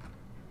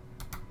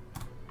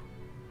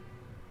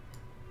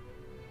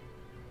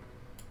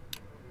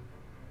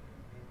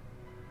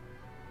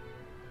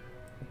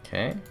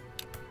 Okay.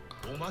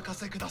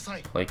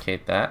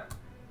 Placate that.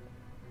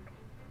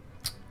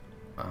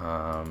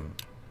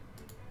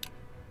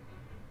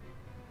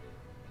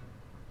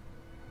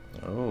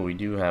 Oh, we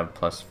do have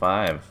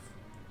 +5.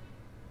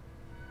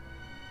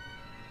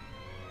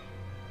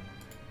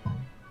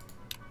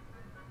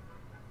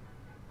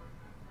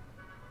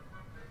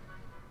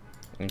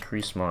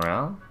 Increase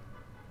morale.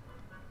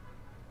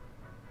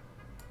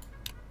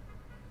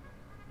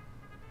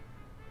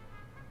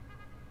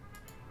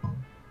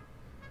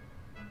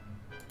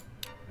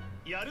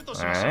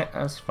 Alright,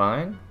 that's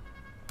fine.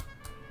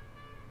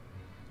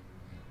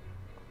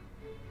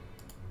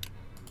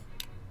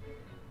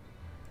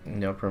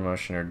 No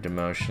promotion or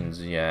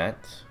demotions yet.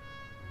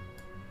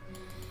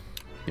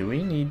 Do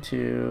we need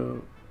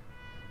to...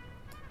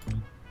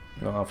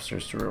 No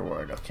officers to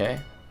reward, okay.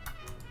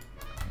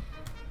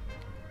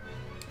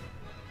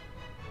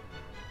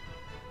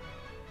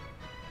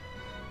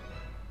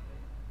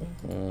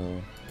 Mm-hmm.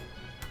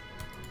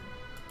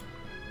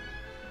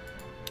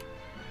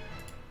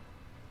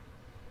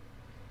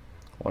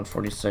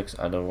 146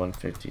 out of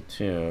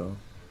 152.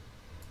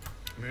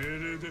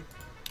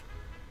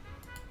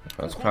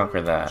 Let's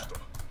conquer that.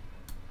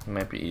 It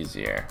might be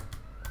easier.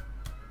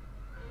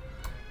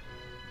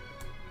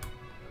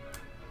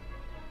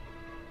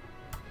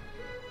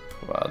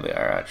 Wow, they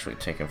are actually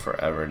taking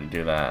forever to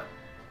do that.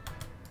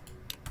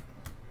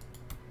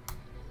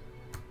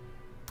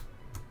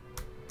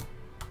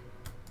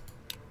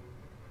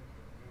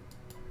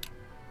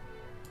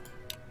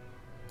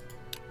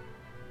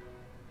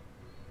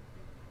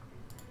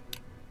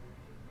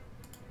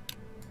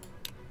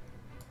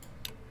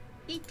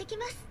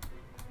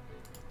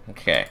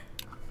 Okay.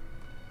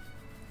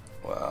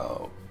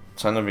 Wow.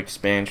 Ton of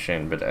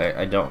expansion, but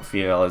I don't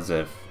feel as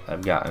if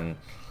I've gotten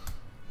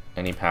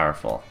any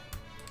powerful.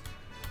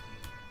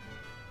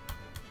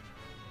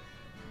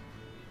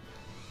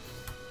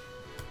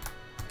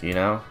 You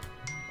know?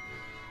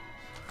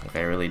 Like,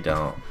 I really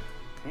don't.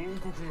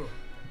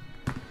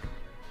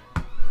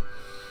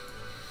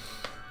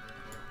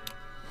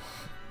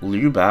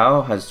 Liu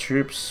Bao has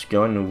troops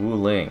going to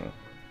Wuling.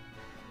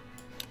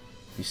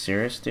 You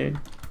serious, dude?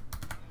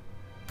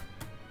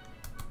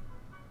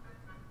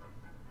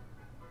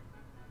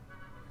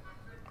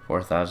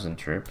 $4,000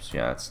 troops?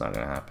 Yeah, it's not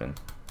gonna happen.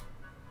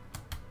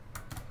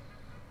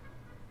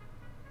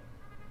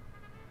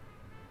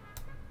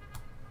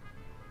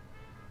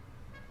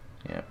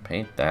 Yeah,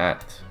 paint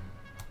that.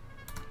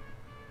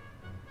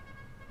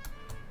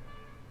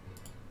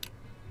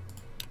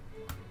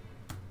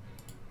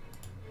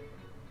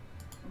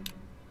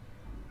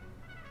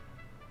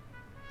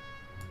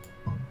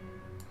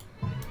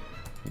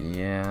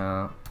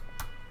 Yeah.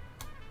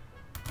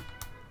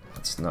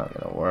 That's not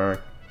gonna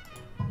work.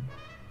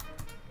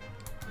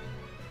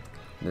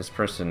 This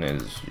person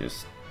is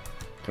just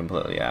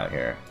completely out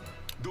here.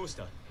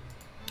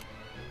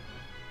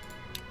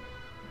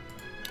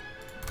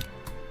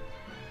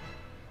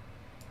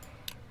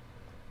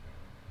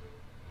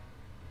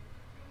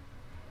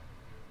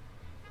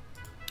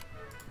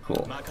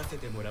 Cool.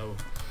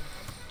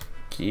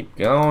 Keep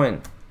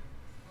going.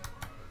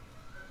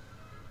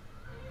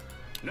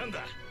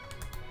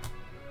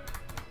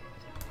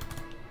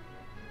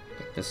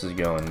 This is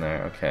going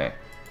there, okay.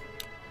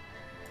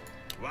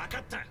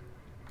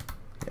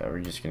 Yeah, we're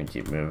just gonna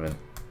keep moving.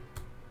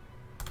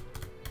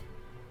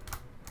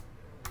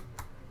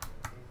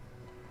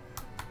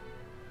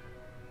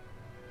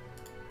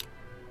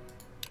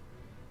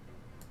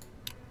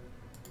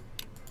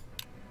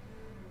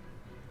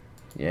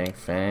 Yang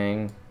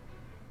Fang.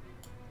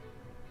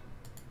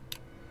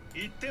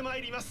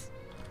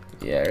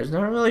 Yeah, there's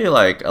not really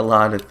like a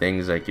lot of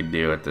things I could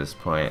do at this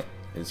point.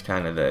 It's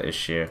kind of the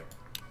issue.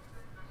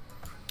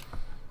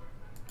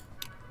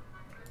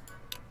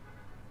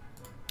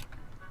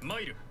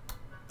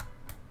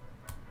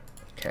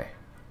 Okay,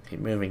 keep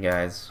moving,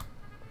 guys.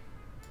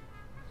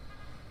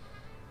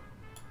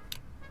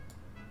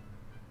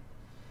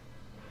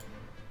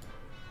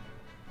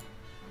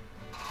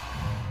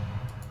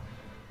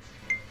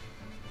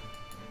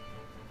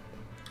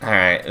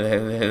 Alright,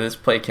 this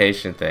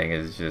placation thing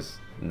is just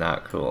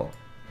not cool.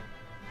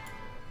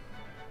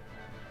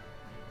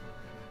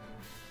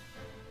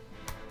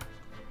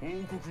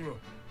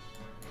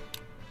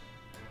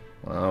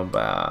 Oh,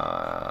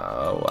 wow.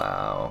 Oh,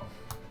 wow.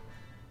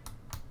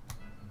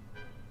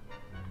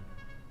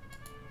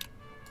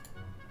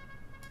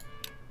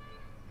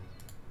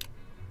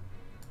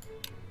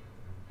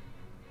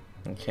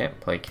 I can't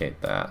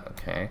placate that,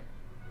 okay.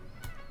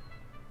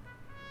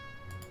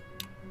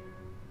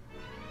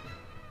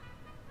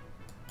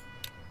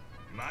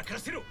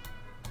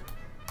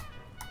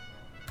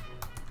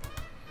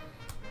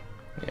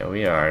 Yeah,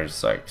 we are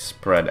just like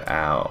spread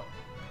out.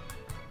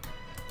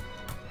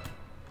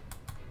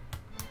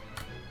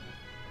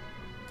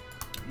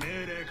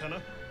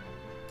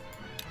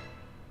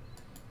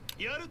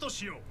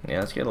 Yeah,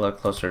 let's get a little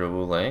closer to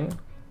Wuling.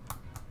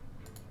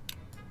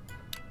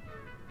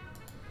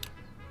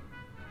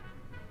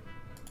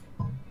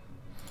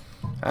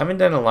 I haven't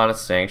done a lot of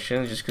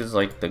sanctions just because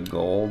like the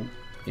gold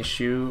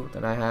issue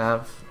that I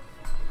have.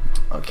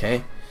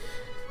 Okay.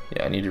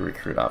 Yeah, I need to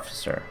recruit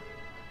officer.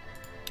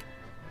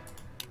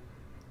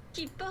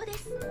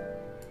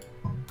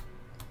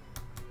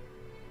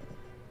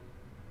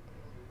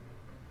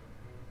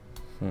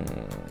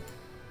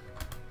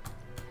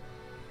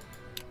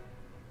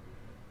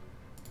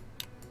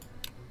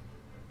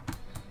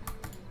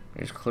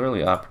 There's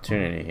clearly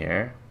opportunity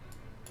here.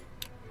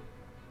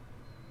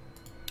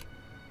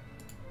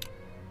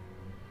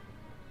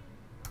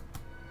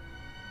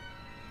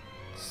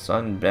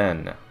 Sun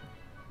Ben.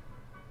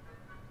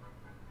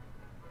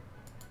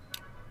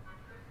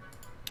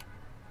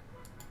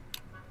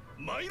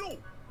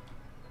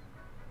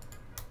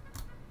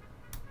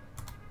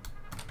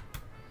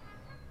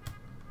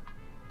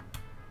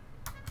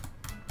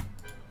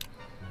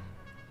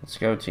 Let's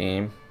go,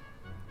 team.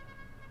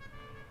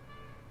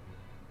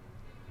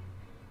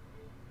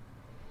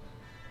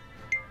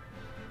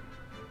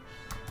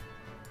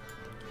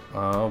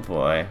 Oh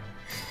boy.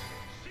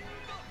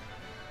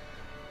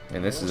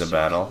 And this is a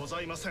battle.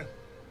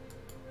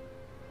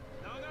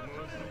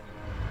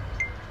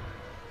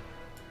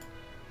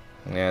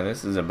 Yeah,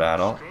 this is a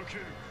battle.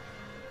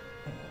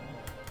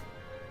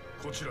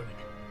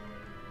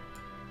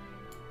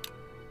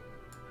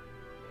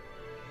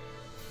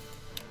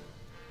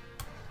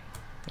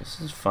 This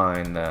is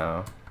fine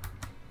though.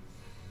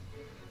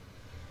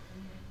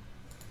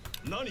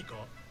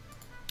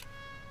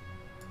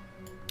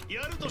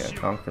 Yeah,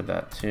 conquer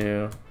that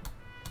too.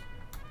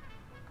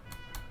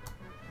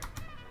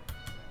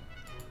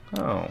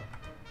 Oh.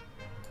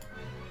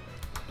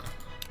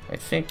 I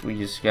think we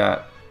just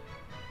got...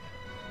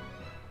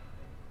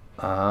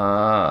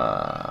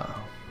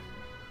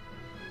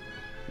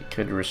 we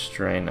could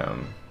restrain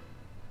them.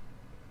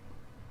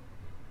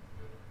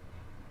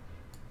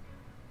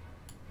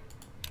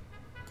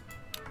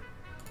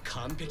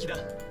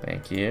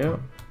 Thank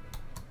you.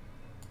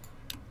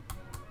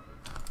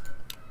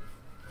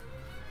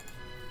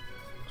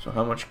 So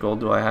how much gold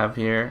do I have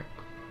here?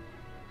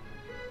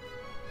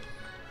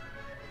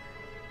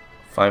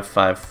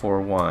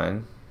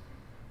 5541.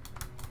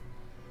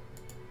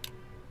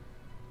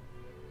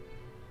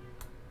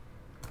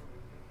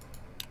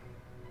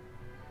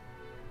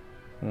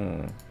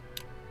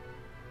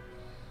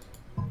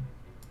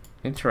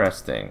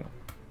 Interesting.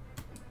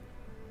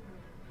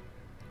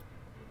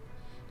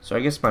 So I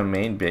guess my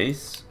main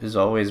base is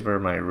always where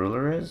my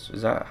ruler is?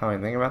 Is that how I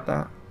think about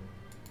that?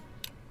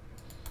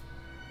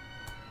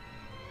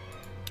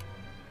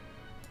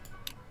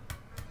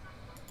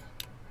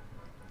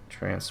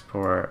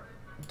 Transport.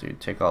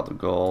 Dude, take all the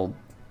gold.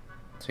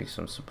 Take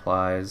some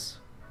supplies.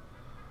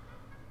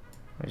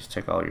 Just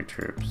take all your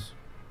troops.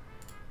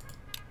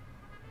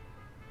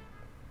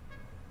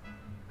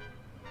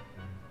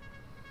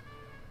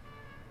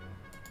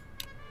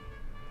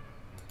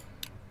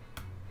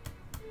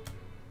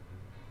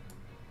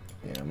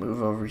 Yeah,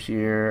 move over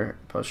here.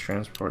 Post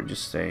transport,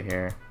 just stay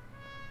here.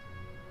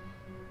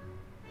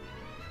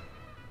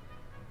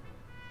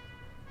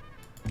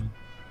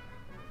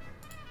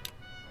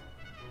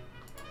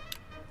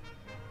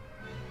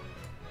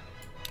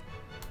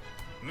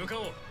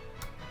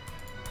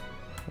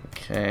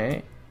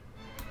 Okay.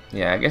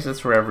 Yeah, I guess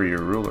it's wherever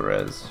your ruler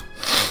is.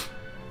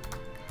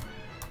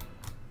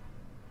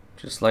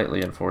 Just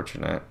slightly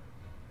unfortunate.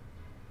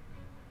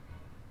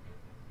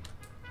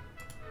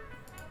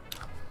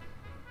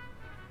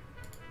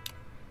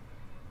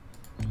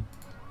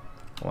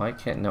 Why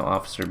can't no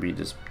officer be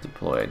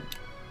deployed?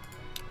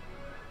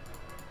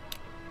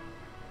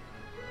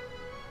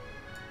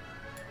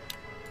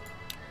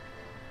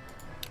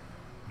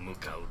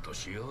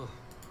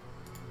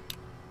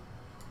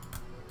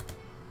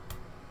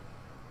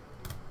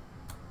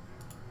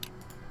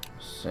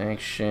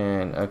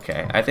 Sanction.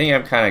 Okay, I think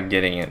I'm kind of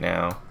getting it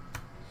now.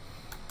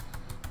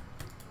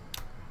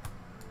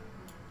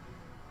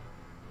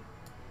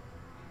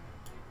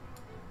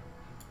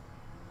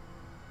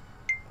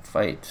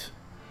 Fight.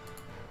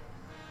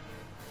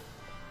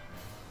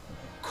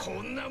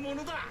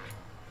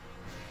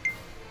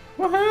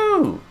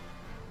 Woohoo!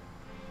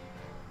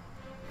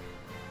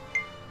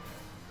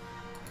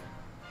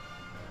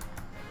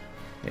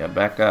 Yeah,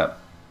 back up.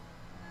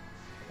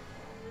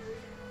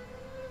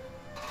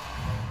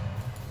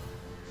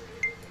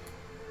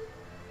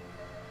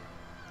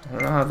 I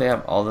don't know how they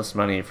have all this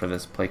money for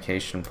this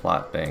placation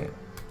plot thing.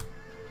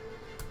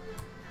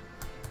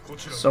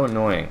 So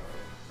annoying.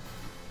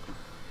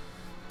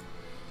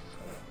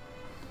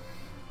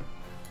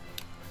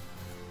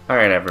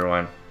 Alright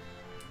everyone.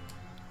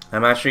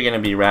 I'm actually going to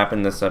be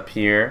wrapping this up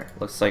here.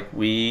 Looks like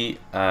we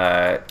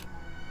are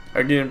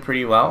doing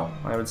pretty well,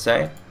 I would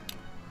say.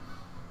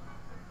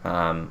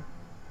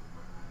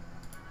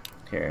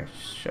 Here,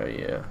 just show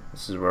you.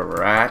 This is where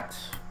we're at.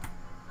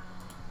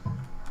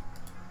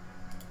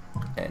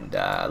 And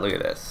look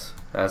at this.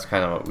 That's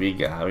kind of what we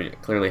got. We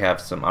clearly have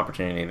some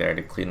opportunity there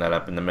to clean that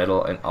up in the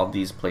middle. And all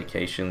these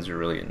placations are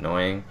really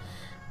annoying.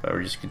 But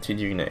we're just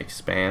continuing to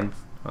expand.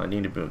 Oh, I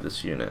need to move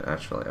this unit,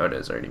 actually. Oh, it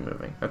is already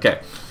moving.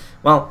 Okay.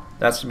 Well,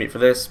 that's going to be it for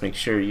this. Make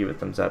sure you give it a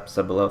thumbs up,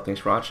 sub below.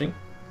 Thanks for watching.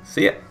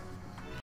 See ya.